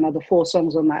he wrote another 4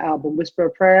 songs on that album, Whisper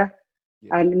a Prayer.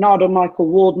 Yeah. And Nardo Michael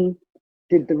Warden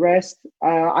did the rest.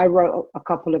 I wrote a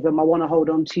couple of them. I Want to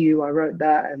Hold On to You, I wrote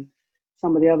that, and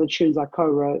some of the other tunes I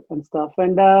co-wrote and stuff.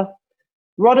 And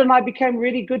Rod and I became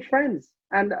really good friends.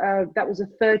 And that was a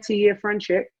 30-year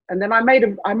friendship. And then I made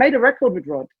a record with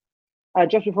Rod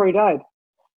just before he died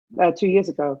 2 years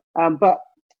ago. But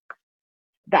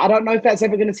I don't know if that's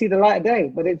ever going to see the light of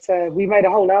day, but we made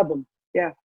a whole album.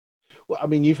 Yeah. Well, I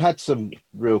mean, you've had some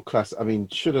real class. I mean,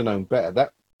 Should Have Known Better.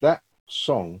 That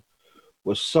song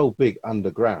was so big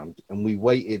underground, and we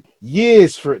waited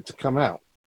years for it to come out.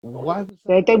 Why was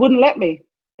that? They wouldn't let me.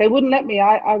 They wouldn't let me.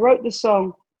 I wrote the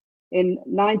song in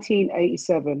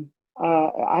 1987.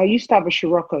 I used to have a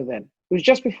Scirocco then. It was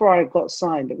just before I got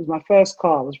signed. It was my first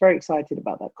car. I was very excited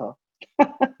about that car.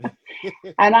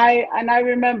 and I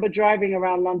remember driving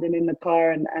around London in the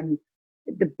car, and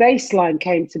the bass line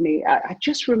came to me. I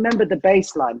just remember the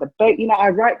bass line. I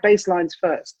write bass lines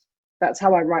first. That's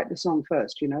how I write the song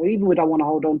first, even with I Want to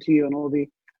Hold On to You and all the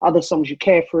other songs, You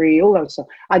Carefree, all those songs.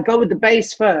 I go with the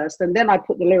bass first, and then I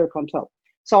put the lyric on top.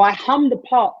 So I hum the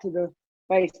part to the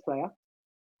bass player.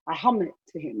 I hum it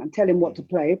to him and tell him what to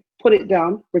play, put it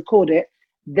down, record it.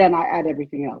 Then I add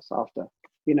everything else after,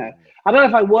 I don't know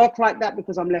if I work like that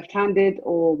because I'm left-handed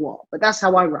or what, but that's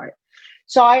how I write.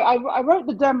 So I wrote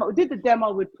the demo, did the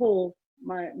demo with Paul,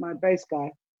 my bass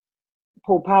guy,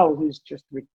 Paul Powell, who's just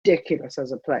ridiculous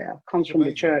as a player, comes from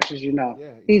the church, as you know.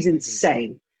 Yeah, he's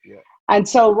insane. Yeah. And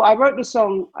so I wrote the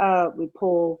song with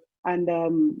Paul and,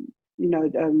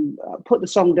 put the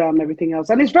song down and everything else.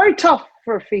 And it's very tough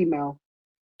for a female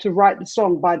to write the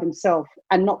song by themselves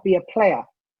and not be a player.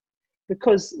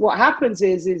 Because what happens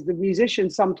is the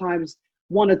musicians sometimes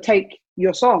want to take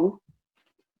your song,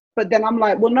 but then I'm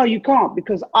like, well, no, you can't,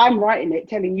 because I'm writing it,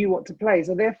 telling you what to play.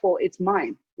 So therefore it's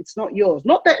mine. It's not yours.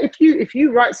 Not that if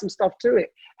you write some stuff to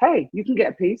it, hey, you can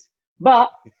get a piece.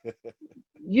 But,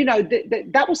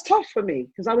 that was tough for me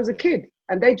because I was a kid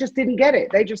and they just didn't get it.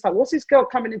 They just like, what's this girl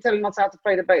coming and telling us how to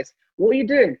play the bass? What are you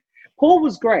doing? Paul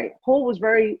was great. Paul was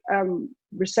very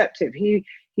receptive. He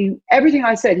everything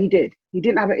I said, he did. He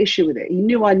didn't have an issue with it. He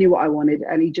knew I knew what I wanted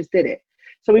and he just did it.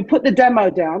 So we put the demo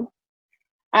down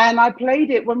and I played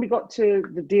it when we got to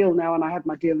the deal now, and I had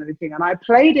my deal and everything. And I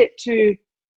played it to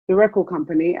the record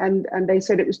company and they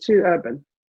said it was too urban.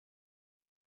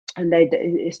 And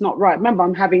it's not right. Remember,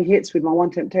 I'm having hits with my One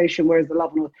Temptation, Where's the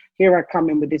Love? Here I come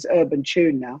in with this urban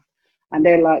tune now. And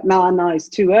they're like, no, it's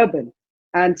too urban.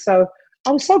 And so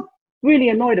I was so really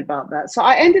annoyed about that. So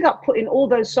I ended up putting all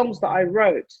those songs that I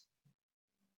wrote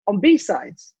on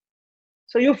B-sides.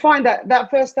 So you'll find that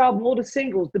first album, all the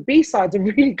singles, the B-sides are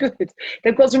really good.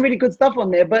 They've got some really good stuff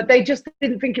on there, but they just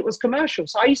didn't think it was commercial.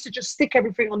 So I used to just stick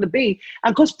everything on the B.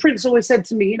 And because Prince always said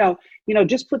to me,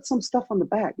 just put some stuff on the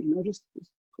back, just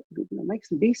make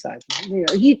some B-sides.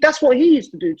 That's what he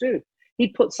used to do too.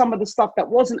 He'd put some of the stuff that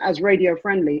wasn't as radio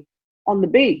friendly on the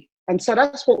B. And so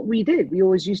that's what we did. We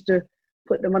always used to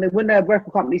put them on it. When the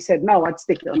record company said no, I'd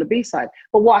stick it on the B-side.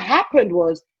 But what happened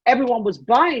was everyone was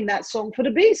buying that song for the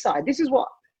B-side. This is what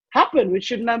happened. We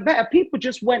should have known better. People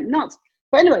just went nuts.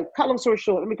 But anyway, cut long story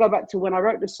short, let me go back to when I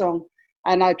wrote the song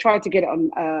and I tried to get it on.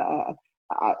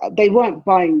 They weren't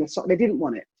buying the song. They didn't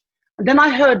want it. And then I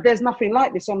heard There's Nothing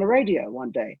Like This on the radio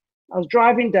one day. I was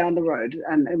driving down the road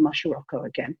and in my Scirocco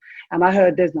again. And I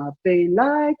heard There's Nothing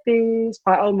Like This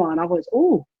by Omar. And I was,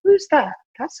 oh, who's that?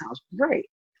 That sounds great.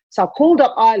 So I called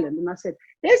up Ireland and I said,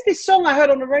 there's this song I heard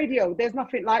on the radio. There's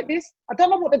Nothing Like This. I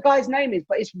don't know what the guy's name is,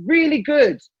 but it's really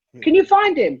good. Can you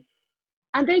find him?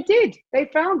 And they did. They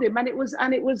found him, and it was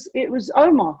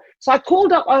Omar. So I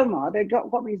called up Omar. They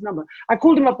got me his number. I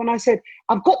called him up and I said,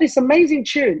 I've got this amazing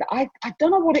tune. I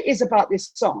don't know what it is about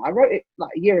this song. I wrote it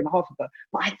like a year and a half ago,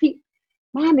 but I think,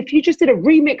 man, if you just did a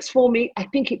remix for me, I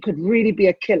think it could really be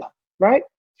a killer, right?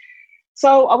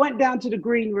 So I went down to the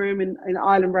Green Room in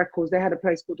Island Records. They had a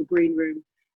place called the Green Room.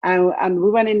 And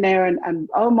we went in there, and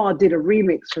Omar did a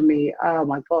remix for me. Oh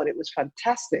my God, it was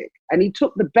fantastic. And he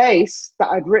took the bass that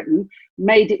I'd written,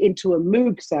 made it into a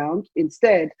Moog sound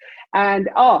instead. And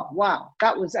oh wow,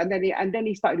 that was. And then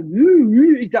he started,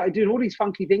 he started doing all these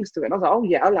funky things to it. And I was like, oh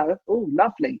yeah, hello, oh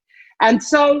lovely. And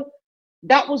so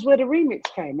that was where the remix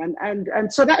came.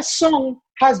 And so that song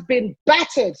has been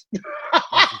battered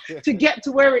to get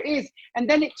to where it is. And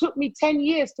then it took me 10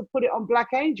 years to put it on Black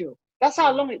Angel. That's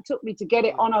how long it took me to get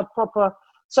it on a proper.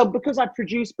 So because I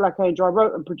produced Black Angel, I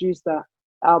wrote and produced that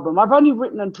album. I've only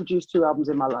written and produced 2 albums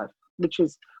in my life, which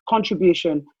is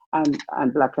Contribution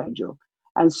and Black Angel.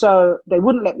 And so they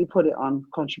wouldn't let me put it on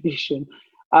Contribution.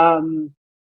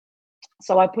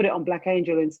 So I put it on Black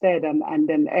Angel instead. And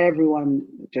then everyone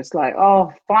just like,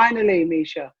 oh, finally,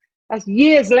 Misha. That's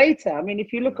years later. I mean,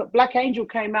 if you look at Black Angel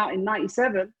came out in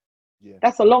 97,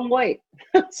 that's a long wait.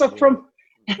 So from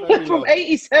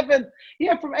 87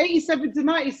 to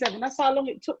 97, that's how long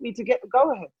it took me to get the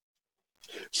go ahead.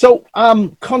 So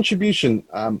Contribution,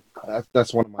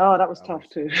 that's one of my that was tough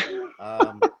too.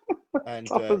 And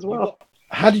tough as well.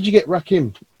 How did you get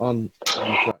Rakim on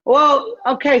well,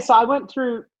 okay, so I went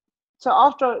through, so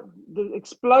after the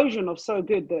explosion of So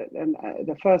Good,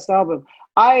 the first album,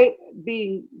 I,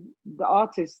 being the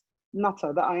artist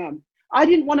nutter that I am, I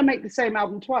didn't want to make the same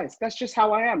album twice. That's just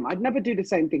how I am. I'd never do the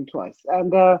same thing twice. And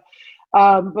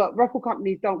but record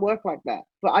companies don't work like that.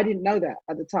 But I didn't know that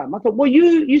at the time. I thought, well,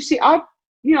 you see, I've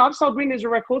sold millions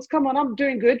of records. Come on, I'm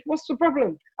doing good. What's the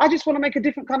problem? I just want to make a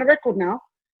different kind of record now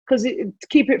because to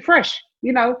keep it fresh,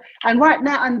 And right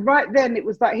now, and right then, it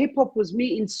was like hip hop was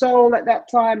meeting soul at that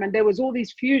time, and there was all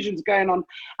these fusions going on.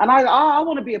 And I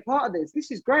want to be a part of this.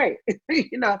 This is great,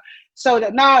 So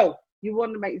that now. You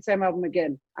want to make the same album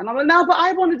again. And I'm like, no, but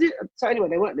I want to do. So anyway,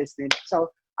 they weren't listening.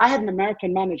 So I had an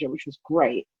American manager, which was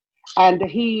great. And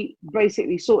he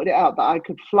basically sorted it out that I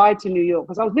could fly to New York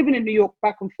because I was living in New York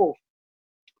back and forth,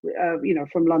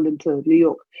 from London to New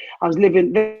York. I was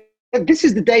living. This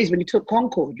is the days when you took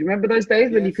Concorde. You remember those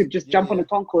days when you could just jump on a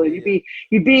Concorde?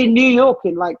 You'd be in New York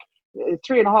in like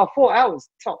 3.5, 4 hours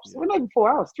tops. Well, not even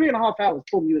 4 hours, 3.5 hours.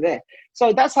 Boom, you were there.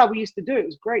 So that's how we used to do it. It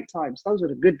was great times. Those were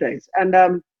the good days.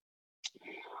 And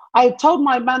I told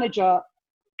my manager,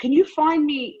 can you find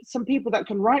me some people that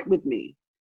can write with me?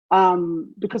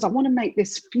 Because I want to make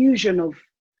this fusion of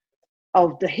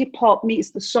the hip hop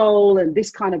meets the soul and this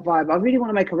kind of vibe. I really want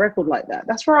to make a record like that.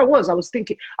 That's where I was. I was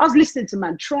thinking, I was listening to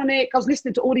Mantronic. I was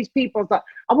listening to all these people. I was like,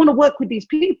 I want to work with these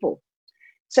people.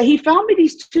 So he found me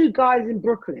these 2 guys in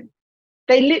Brooklyn.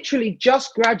 They literally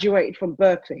just graduated from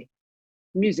Berkeley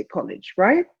Music College,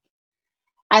 right?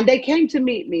 And they came to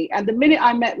meet me. And the minute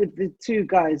I met with the 2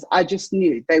 guys, I just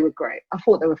knew they were great. I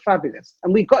thought they were fabulous.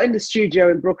 And we got in the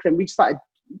studio in Brooklyn. We started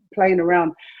playing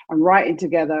around and writing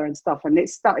together and stuff. And it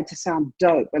started to sound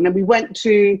dope. And then we went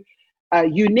to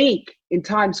Unique in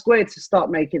Times Square to start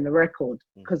making the record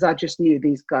because I just knew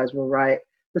these guys were right.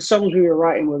 The songs we were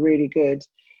writing were really good.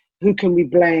 Who Can We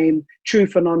Blame,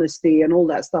 Truth and Honesty, and all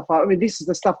that stuff. I mean, this is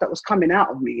the stuff that was coming out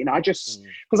of me. I just,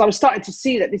 because I was starting to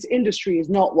see that this industry is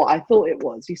not what I thought it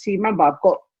was. You see, remember, I've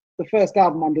got the first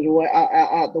album under the way,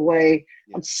 out the way.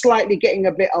 Yeah. I'm slightly getting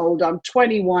a bit older. I'm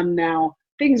 21 now.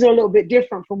 Things are a little bit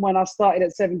different from when I started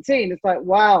at 17. It's like,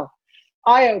 wow,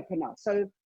 eye-opener. So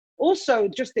also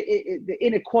just the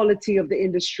inequality of the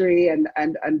industry and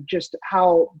just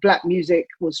how Black music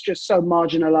was just so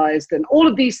marginalized and all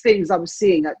of these things I was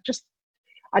seeing.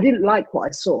 I didn't like what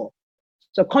I saw.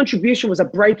 So Contribution was a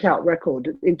breakout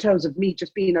record in terms of me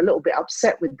just being a little bit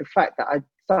upset with the fact that I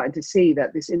started to see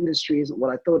that this industry isn't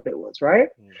what I thought it was, right?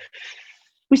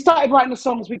 We started writing the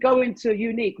songs. We go into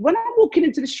Unique. When I'm walking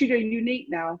into the studio in Unique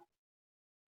now,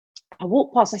 I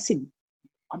walk past, I'm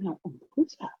like, oh,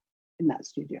 who's that in that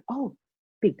studio? Oh,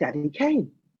 Big Daddy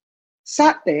Kane.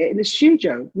 Sat there in the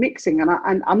studio mixing, and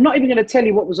I'm not even going to tell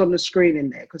you what was on the screen in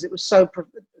there because it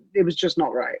was just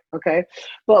not right, okay?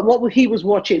 But what he was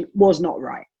watching was not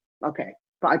right, okay?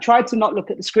 But I tried to not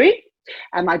look at the screen,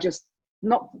 and I just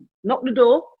knocked the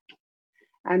door,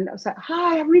 and I was like,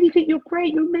 hi, I really think you're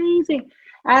great, you're amazing.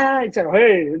 And he said,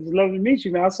 hey, it's lovely to meet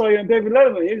you, man. I saw you on David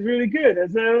Letterman. It was really good.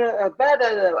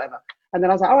 Whatever. And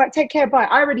then I was like, all right, take care, bye.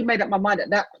 I already made up my mind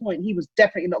at that point. He was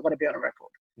definitely not going to be on a record.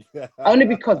 Only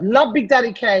because love Big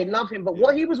Daddy Kane, love him. But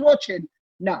what he was watching,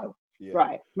 no. Yeah.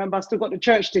 Right. Remember, I still got the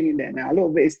church thing in there now, a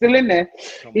little bit. It's still in there.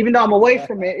 Even though I'm away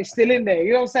from it, it's still in there.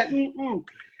 You know what I'm saying?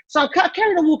 So I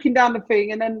carried on walking down the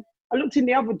thing, and then I looked in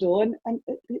the other door, and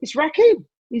it's Rakim.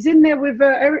 He's in there with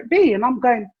Eric B. And I'm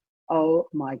going, oh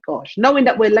my gosh, knowing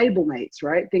that we're label mates,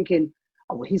 right? Thinking,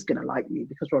 oh, well, he's going to like me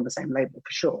because we're on the same label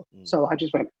for sure. So I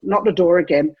just went, knocked the door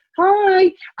again.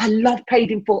 Hi, I love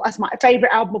Paid in Full. That's my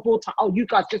favorite album of all time. Oh, you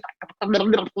guys just, I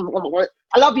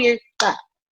love you. That.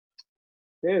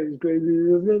 Yeah, it was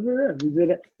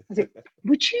great. I said,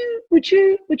 would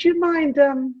you mind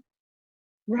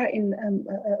writing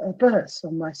a verse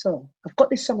on my song? I've got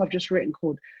this song I've just written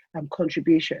called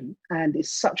Contribution, and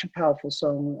it's such a powerful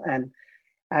song.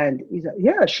 And he's like,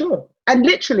 yeah, sure. And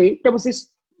literally, there was this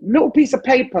little piece of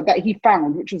paper that he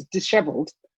found, which was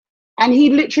disheveled. And he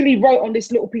literally wrote on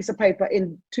this little piece of paper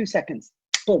in 2 seconds,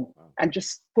 boom, and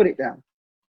just put it down.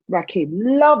 Rakim,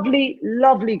 lovely,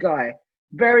 lovely guy,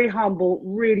 very humble,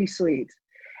 really sweet.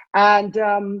 And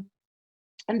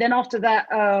then after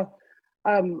that,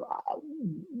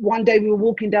 one day we were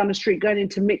walking down the street going in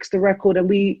to mix the record, and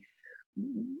we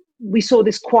saw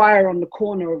this choir on the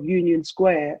corner of Union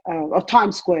Square, of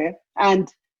Times Square,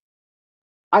 and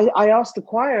I asked the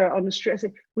choir on the street, I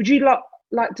said, would you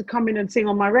like to come in and sing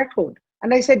on my record?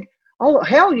 And they said, oh,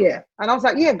 hell yeah. And I was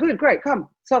like, yeah, good, great, come.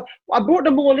 So I brought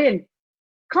them all in.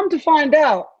 Come to find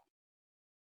out,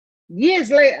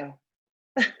 years later,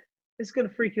 it's going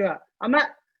to freak you out. I'm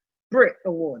at Brit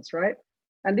Awards, right?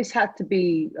 And this had to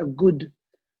be a good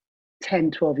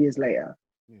 10, 12 years later.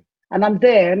 And I'm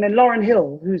there, and then Lauryn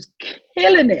Hill, who's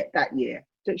killing it that year,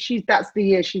 that's the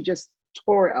year she just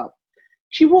tore it up.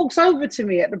 She walks over to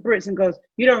me at the Brits and goes,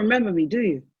 you don't remember me, do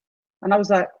you? And I was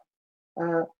like,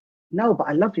 no, but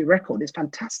I love your record. It's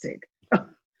fantastic.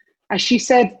 And she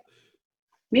said,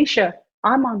 Misha,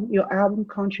 I'm on your album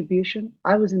Contribution.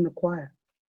 I was in the choir.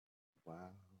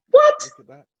 Wow. What? Look at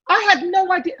that. I had no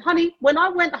idea. Honey, when I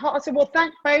went home, I said, well,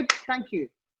 thanks, babe. Thank you.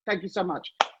 Thank you so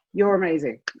much. You're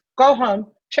amazing. Go home,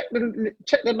 check the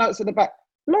notes at the back.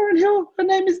 Lauryn Hill, her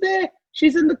name is there.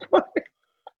 She's in the choir.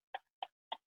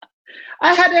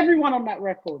 I had everyone on that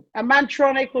record. And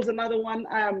Mantronic was another one.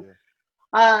 And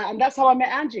that's how I met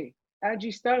Angie.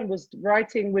 Angie Stone was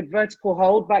writing with Vertical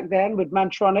Hold back then with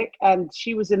Mantronic, and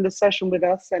she was in the session with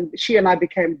us, and she and I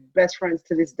became best friends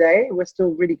to this day. We're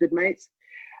still really good mates.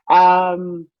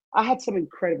 I had some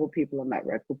incredible people on that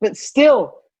record, but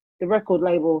still the record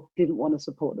label didn't want to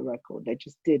support the record. They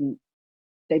just didn't.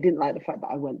 They didn't like the fact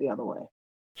that I went the other way.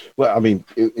 Well, I mean,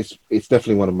 it's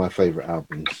definitely one of my favorite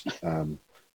albums.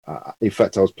 In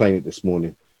fact, I was playing it this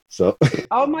morning. So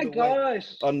oh my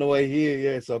gosh! On the way here,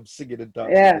 yeah. So I'm singing in Dutch.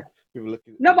 Yeah. People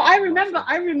looking. No, but I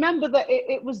remember that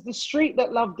it was the street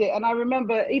that loved it, and I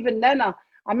remember even Nena.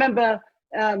 I remember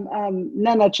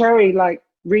Nena Cherry like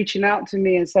reaching out to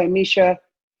me and saying, "Misha,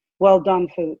 well done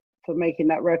for making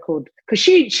that record," because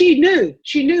she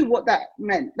knew what that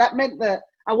meant. That meant that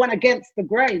I went against the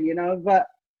grain, you know. But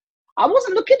I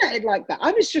wasn't looking at it like that.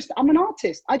 I'm an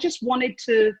artist. I just wanted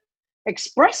to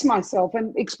express myself,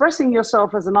 and expressing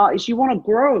yourself as an artist, you want to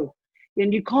grow,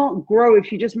 and you can't grow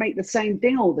if you just make the same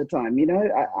thing all the time, you know.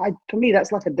 For me,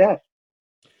 that's like a death.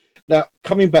 Now,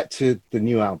 coming back to the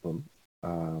new album,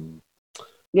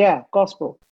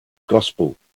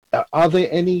 gospel. Are there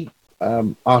any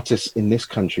artists in this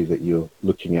country that you're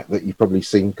looking at, that you've probably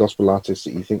seen, gospel artists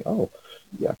that you think, oh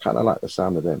yeah, I kind of like the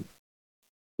sound of them?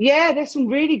 Yeah, there's some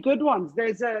really good ones.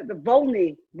 There's the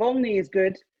Volney is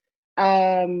good.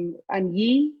 And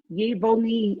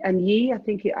Volney and Yee, I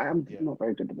think I'm not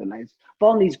very good at the names.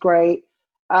 Volney's great.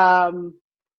 There's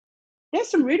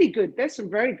some very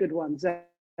good ones.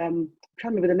 I'm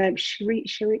trying to remember the name.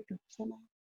 Sharik.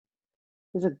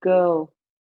 There's a girl.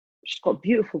 She's got a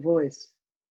beautiful voice.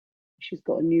 She's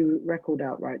got a new record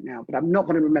out right now, but I'm not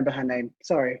going to remember her name.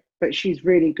 Sorry, but she's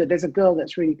really good. There's a girl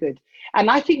that's really good,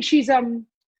 and I think she's African.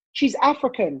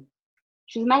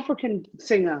 She's an African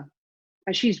singer.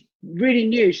 And she's really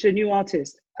new. She's a new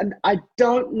artist. And I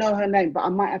don't know her name, but I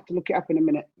might have to look it up in a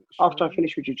minute after I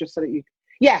finish with you, just so that you...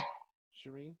 Yeah.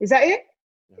 Shireen? Is that it?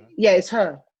 Uh-huh. Yeah, it's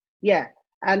her. Yeah.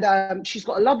 And she's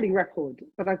got a lovely record,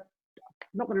 but I'm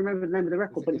not going to remember the name of the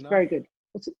record, but it's very good.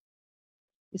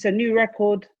 It's a new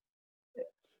record.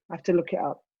 I have to look it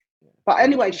up. But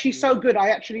anyway, she's so good.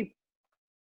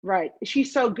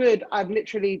 She's so good. I've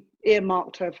literally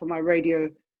earmarked her for my radio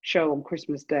show on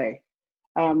Christmas Day.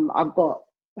 I've got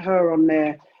her on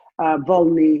there,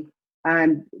 Volney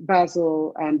and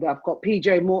Basil, and I've got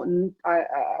PJ Morton.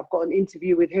 I've got an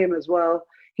interview with him as well.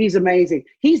 He's amazing.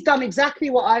 He's done exactly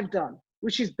what I've done,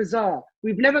 which is bizarre.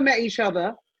 We've never met each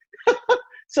other.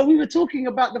 So we were talking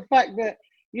about the fact that,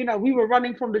 you know, we were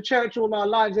running from the church all our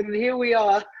lives, and here we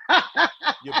are.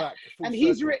 You're back. And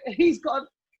he's got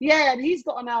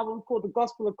an album called The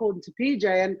Gospel According to PJ,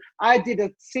 and I did a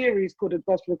series called The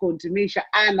Gospel According to Misha,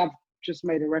 and I've just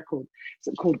made a record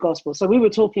called Gospel. So we were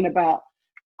talking about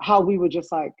how we were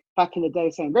just like back in the day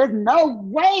saying, there's no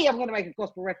way I'm going to make a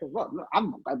gospel record. What?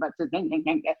 I'm going back to,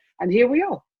 and here we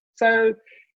are. So,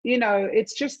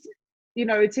 it's just,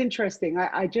 it's interesting.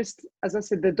 I just, as I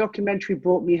said, the documentary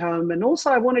brought me home. And also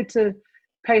I wanted to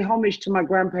pay homage to my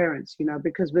grandparents,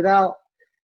 because without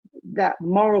that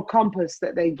moral compass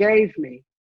that they gave me,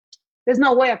 there's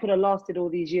no way I could have lasted all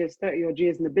these years, 30 odd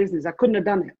years in the business. I couldn't have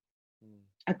done it.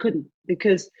 I couldn't,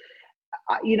 because,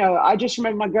 I just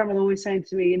remember my grandmother always saying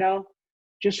to me,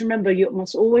 just remember, you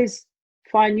must always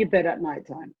find your bed at night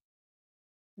time.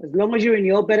 As long as you're in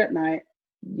your bed at night,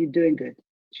 you're doing good,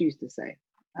 she used to say.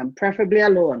 And preferably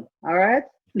alone, all right?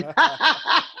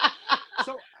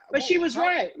 But she was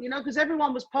right, because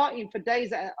everyone was partying for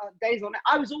days on end.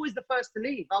 I was always the first to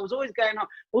leave. I was always going on. I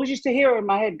always used to hear her in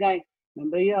my head going,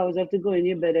 remember, you always have to go in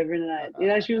your bed every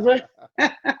night. She was like...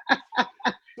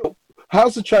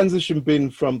 How's the transition been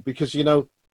from, because,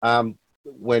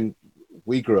 when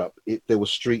we grew up, there were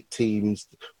street teams.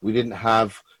 We didn't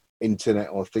have internet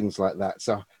or things like that.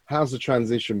 So how's the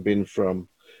transition been from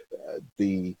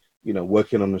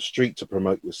working on the street to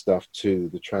promote your stuff to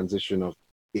the transition of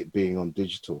it being on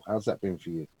digital? How's that been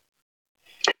for you?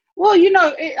 Well,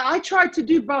 I tried to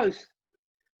do both.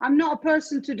 I'm not a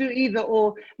person to do either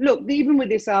or. Look, even with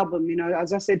this album,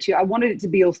 as I said to you, I wanted it to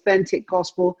be authentic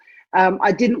gospel.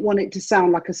 I didn't want it to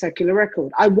sound like a secular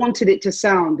record. I wanted it to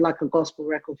sound like a gospel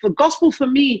record. For gospel, for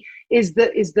me, is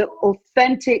the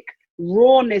authentic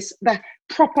rawness, the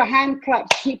proper hand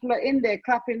claps. People are in there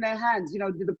clapping their hands.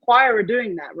 The choir are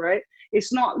doing that, right?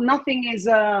 It's nothing is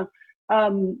not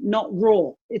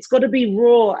raw. It's got to be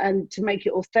raw, and to make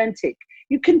it authentic.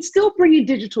 You can still bring in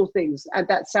digital things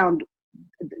that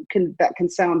can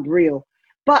sound real,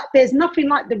 but there's nothing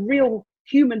like the real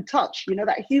human touch.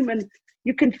 That human.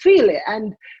 You can feel it.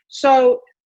 And so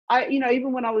I,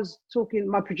 even when I was talking,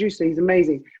 my producer, he's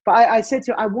amazing, but I said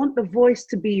to him, I want the voice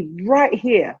to be right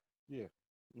here. Yeah.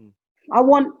 I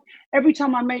want, every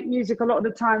time I make music, a lot of the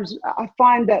times I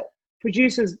find that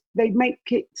producers, they make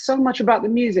it so much about the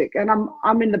music, and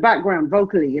I'm in the background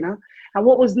vocally, And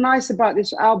what was nice about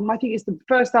this album, I think it's the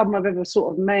first album I've ever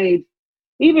sort of made.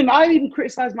 I even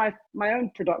criticized my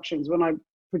own productions when I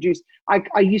produced.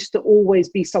 I used to always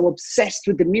be so obsessed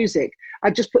with the music. I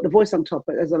just put the voice on top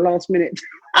as a last minute.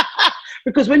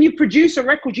 Because when you produce a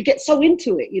record, you get so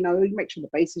into it, you make sure the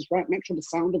bass is right, make sure the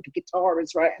sound of the guitar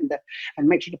is right, and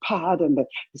make sure the pad and the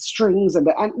strings and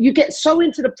you get so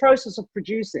into the process of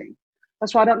producing.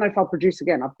 That's why I don't know if I'll produce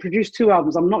again. I've produced 2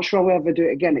 albums. I'm not sure I'll ever do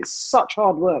it again. It's such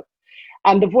hard work,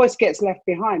 and the voice gets left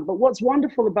behind. But what's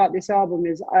wonderful about this album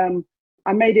is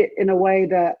I made it in a way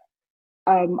that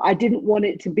I didn't want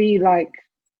it to be like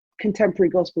contemporary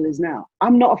gospel is now.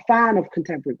 I'm not a fan of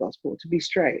contemporary gospel, to be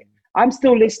straight. I'm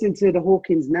still listening to the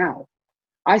Hawkins now.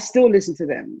 I still listen to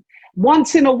them.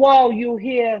 Once in a while, you'll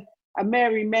hear a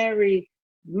Mary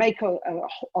make a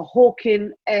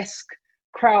Hawkins-esque,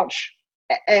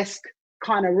 Crouch-esque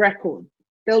kind of record.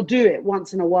 They'll do it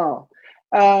once in a while.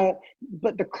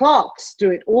 But the Clarks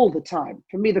do it all the time.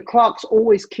 For me, the Clarks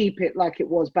always keep it like it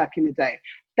was back in the day.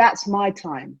 That's my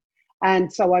time.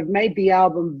 And so I've made the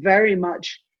album very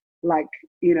much like,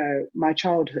 my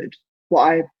childhood, what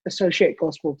I associate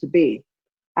gospel to be.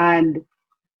 And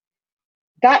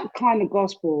that kind of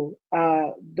gospel,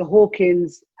 the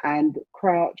Hawkins and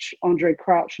Crouch, Andre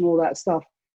Crouch and all that stuff,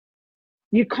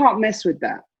 you can't mess with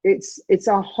that. It's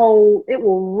a whole, it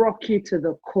will rock you to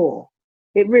the core.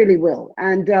 It really will.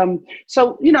 And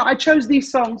so, I chose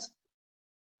these songs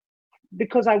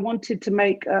because I wanted to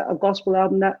make a gospel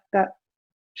album that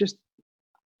just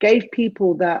gave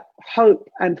people that hope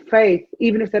and faith,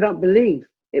 even if they don't believe.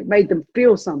 It made them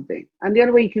feel something. And the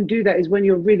only way you can do that is when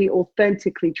you're really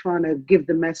authentically trying to give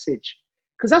the message.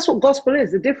 Because that's what gospel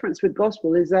is. The difference with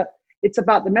gospel is that it's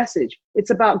about the message. It's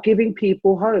about giving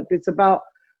people hope. It's about,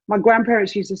 my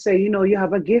grandparents used to say, you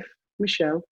have a gift,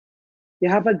 Michelle. You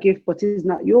have a gift, but it's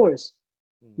not yours.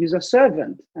 You're a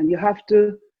servant, and you have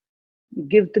to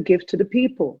give the gift to the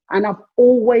people. And I've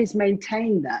always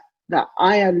maintained that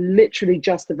I am literally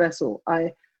just a vessel.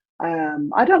 I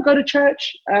don't go to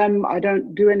church. I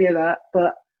don't do any of that,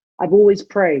 but I've always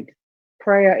prayed.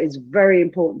 Prayer is very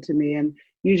important to me. And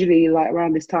usually like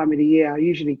around this time of the year, I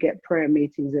usually get prayer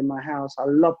meetings in my house. I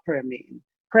love prayer meeting.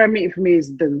 Prayer meeting for me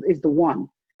is the one,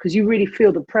 because you really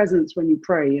feel the presence when you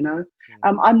pray,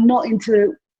 I'm not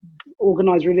into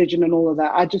organized religion and all of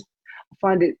that. I just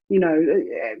find it,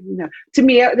 to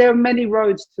me, there are many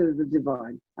roads to the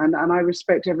divine, and I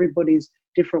respect everybody's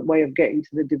different way of getting to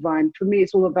the divine. For me,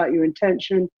 it's all about your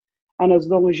intention, and as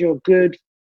long as you're good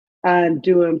and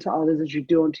do unto others as you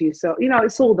do unto yourself,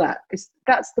 it's all that.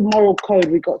 That's the moral code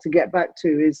we got to get back to,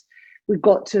 is we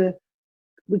got to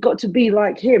be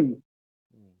like him.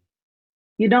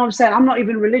 You know what I'm saying? I'm not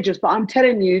even religious, but I'm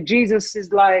telling you, Jesus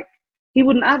is like, he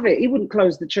wouldn't have it. He wouldn't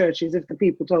close the churches if the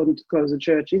people told him to close the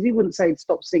churches. He wouldn't say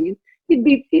stop singing.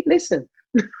 He'd listen.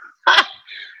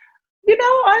 You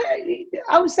know,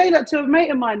 I was saying that to a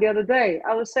mate of mine the other day.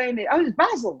 I was saying it. I was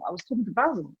talking to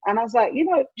Basil, and I was like, you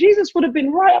know, Jesus would have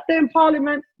been right up there in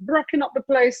Parliament, brocking up the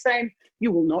place, saying,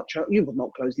 "You will not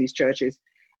close these churches."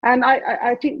 And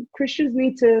I think Christians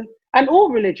need to, and all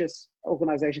religious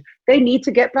organizations, they need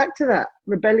to get back to that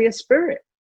rebellious spirit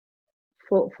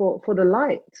for the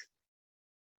light.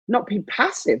 Not be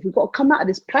passive. We've got to come out of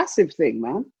this passive thing,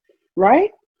 man.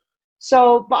 Right?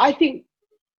 So, but I think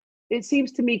it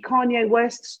seems to me Kanye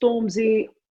West, Stormzy,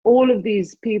 all of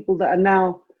these people that are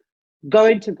now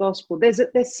going to gospel, there's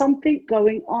something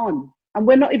going on. And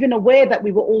we're not even aware that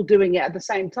we were all doing it at the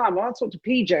same time. When I talked to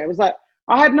PJ, I was like,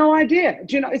 I had no idea.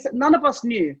 Do you know, none of us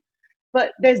knew.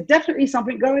 But there's definitely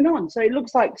something going on. So it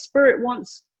looks like Spirit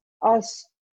wants us.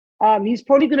 He's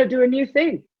probably going to do a new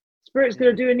thing. Spirit's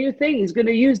going to do a new thing. He's going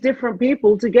to use different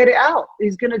people to get it out.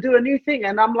 He's going to do a new thing.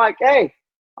 And I'm like, hey,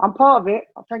 I'm part of it.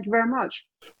 Thank you very much.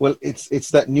 Well,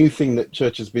 it's that new thing that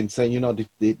church has been saying, you know,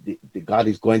 the God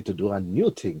is going to do a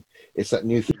new thing. It's that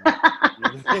new thing.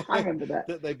 I remember that.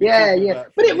 Yeah.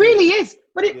 But it really is.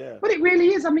 But it really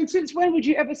is. I mean, since when would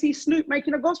you ever see Snoop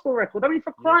making a gospel record? I mean,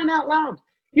 for crying out loud.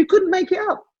 You couldn't make it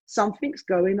up. Something's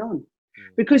going on.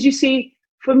 Because you see,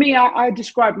 for me, I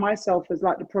describe myself as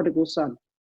like the prodigal son.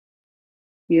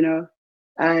 You know?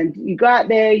 And you go out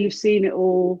there, you've seen it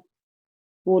all,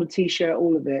 wore the t-shirt,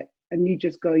 all of it, and you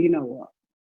just go, you know what?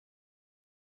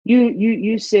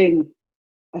 You sing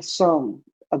a song,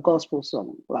 a gospel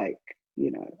song, like,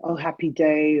 you know, Oh Happy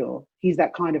Day, or He's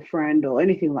That Kind of Friend, or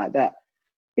anything like that.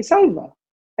 It's over.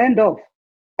 End of.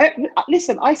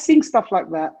 Listen, I sing stuff like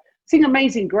that. Sing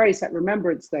Amazing Grace at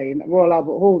Remembrance Day in Royal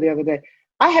Albert Hall the other day.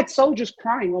 I had soldiers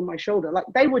crying on my shoulder, like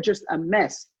they were just a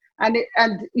mess. And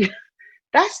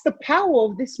that's the power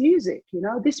of this music, you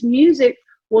know. This music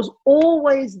was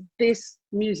always this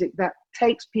music that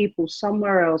takes people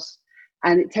somewhere else,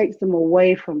 and it takes them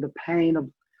away from the pain of,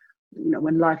 you know,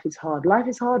 when life is hard. Life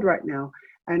is hard right now.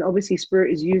 And obviously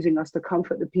Spirit is using us to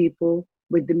comfort the people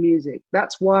with the music.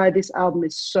 That's why this album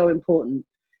is so important,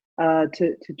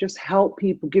 to just help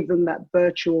people, give them that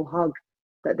virtual hug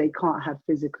that they can't have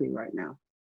physically right now.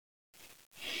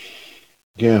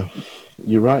 Yeah,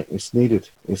 you're right. It's needed.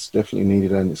 It's definitely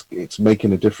needed, and it's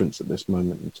making a difference at this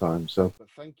moment in time. So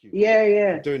thank you.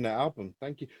 Yeah. For doing that album.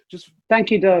 Thank you. Thank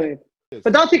you, David.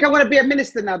 But don't think I want to be a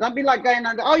minister now. Don't be like going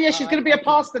under. Oh yeah, she's going to be a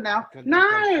pastor now.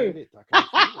 No.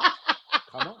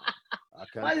 Come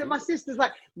on. My sister's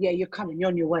like, yeah, you're coming. You're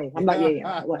on your way. I'm like,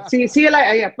 yeah. Well, see you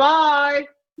later. Yeah, bye.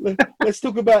 Let's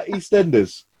talk about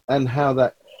EastEnders and how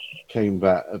that came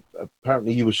back.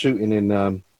 Apparently, you were shooting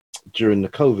in during the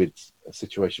COVID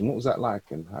situation. What was that like,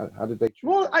 and how did they treat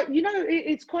Well,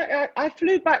 it's quite I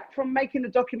flew back from making the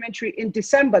documentary in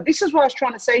December. This is what I was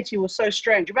trying to say to you, was so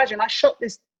strange. Imagine I shot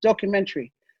this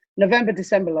documentary November,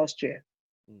 December last year.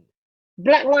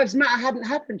 Black Lives Matter hadn't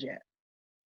happened yet.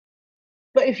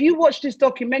 But if you watch this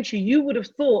documentary, you would have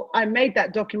thought I made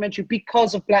that documentary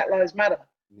because of Black Lives Matter.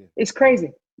 Yeah. It's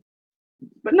crazy.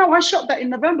 But no, I shot that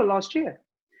in November last year.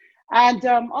 And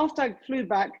after I flew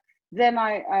back, then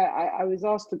I was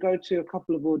asked to go to a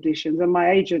couple of auditions, and my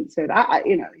agent said,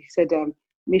 he said,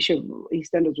 Misha,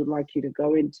 EastEnders would like you to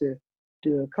go in to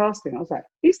do a casting. I was like,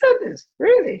 EastEnders,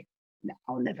 really? No,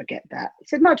 I'll never get that. He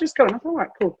said, no, just go. And I thought, all right,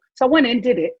 cool. So I went in,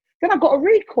 did it. Then I got a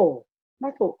read call.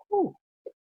 And I thought, so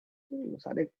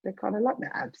they kind of like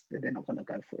the ads. They're not going to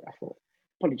go for it. I thought,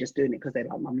 probably just doing it because they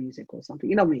like my music or something.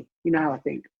 You know me. You know how I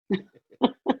think.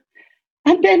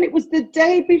 And then it was the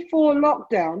day before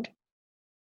lockdown.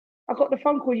 I got the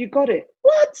phone call, you got it.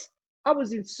 What? I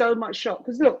was in so much shock.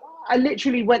 Because look, I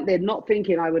literally went there not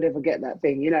thinking I would ever get that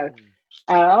thing, you know.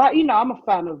 I'm a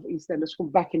fan of EastEnders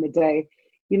from back in the day.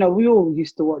 You know, we all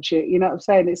used to watch it. You know what I'm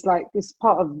saying? It's like, it's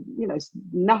part of, you know, it's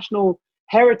national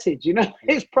heritage, you know.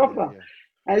 It's proper.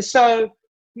 Yeah. And so,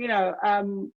 you know,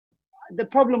 the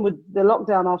problem with the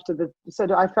lockdown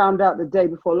so I found out the day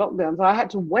before lockdown, so I had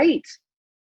to wait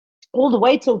all the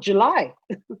way till July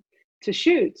to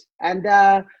shoot. And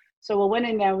so we went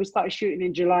in there and we started shooting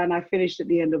in July, and I finished at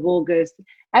the end of August.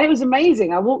 And it was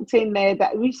amazing. I walked in there,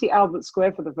 we see Albert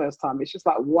Square for the first time. It's just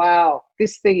like, wow,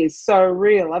 this thing is so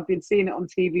real. I've been seeing it on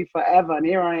TV forever. And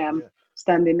here I am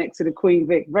standing next to the Queen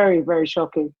Vic. Very, very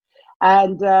shocking.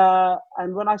 And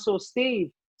when I saw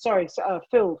Steve,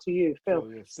 Phil, to you, Phil.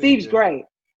 Oh, yeah, Steve's great.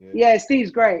 Yeah,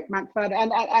 Steve's great,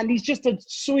 McFadden. And he's just a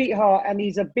sweetheart, and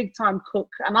he's a big-time cook,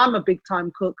 and I'm a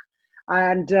big-time cook.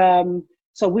 And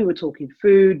so we were talking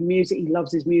food, music. He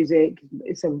loves his music.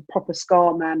 It's a proper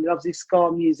ska man. He loves his ska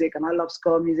music, and I love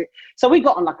ska music. So we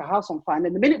got on like a house on fire. And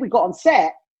then the minute we got on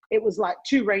set, it was like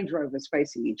two Range Rovers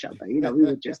facing each other. You know, we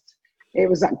were just, it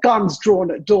was like guns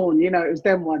drawn at dawn. You know, it was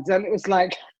them ones. And it was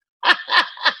like,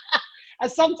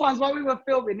 and sometimes while we were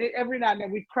filming it, every now and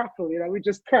then we'd crackle, you know, we'd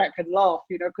just crack and laugh,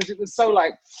 you know, because it was so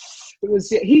like,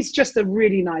 he's just a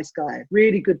really nice guy,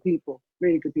 really good people.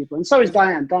 And so is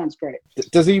Diane. Diane's great.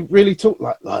 Does he really talk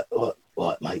like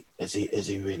what, mate? Is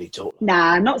he really talk?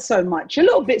 Nah, not so much. A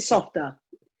little bit softer.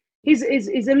 He's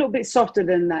a little bit softer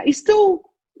than that. He's still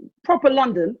proper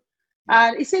London,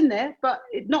 and it's in there, but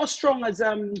not as strong as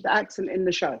the accent in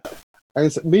the show.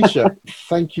 And Mica,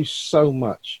 thank you so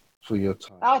much for your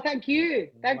time. Oh, thank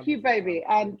you, baby.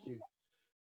 And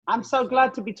I'm so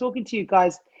glad to be talking to you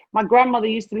guys. My grandmother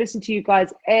used to listen to you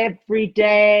guys every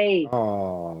day.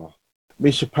 Oh.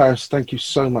 Mica Paris, thank you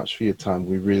so much for your time.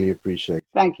 We really appreciate it.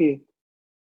 Thank you.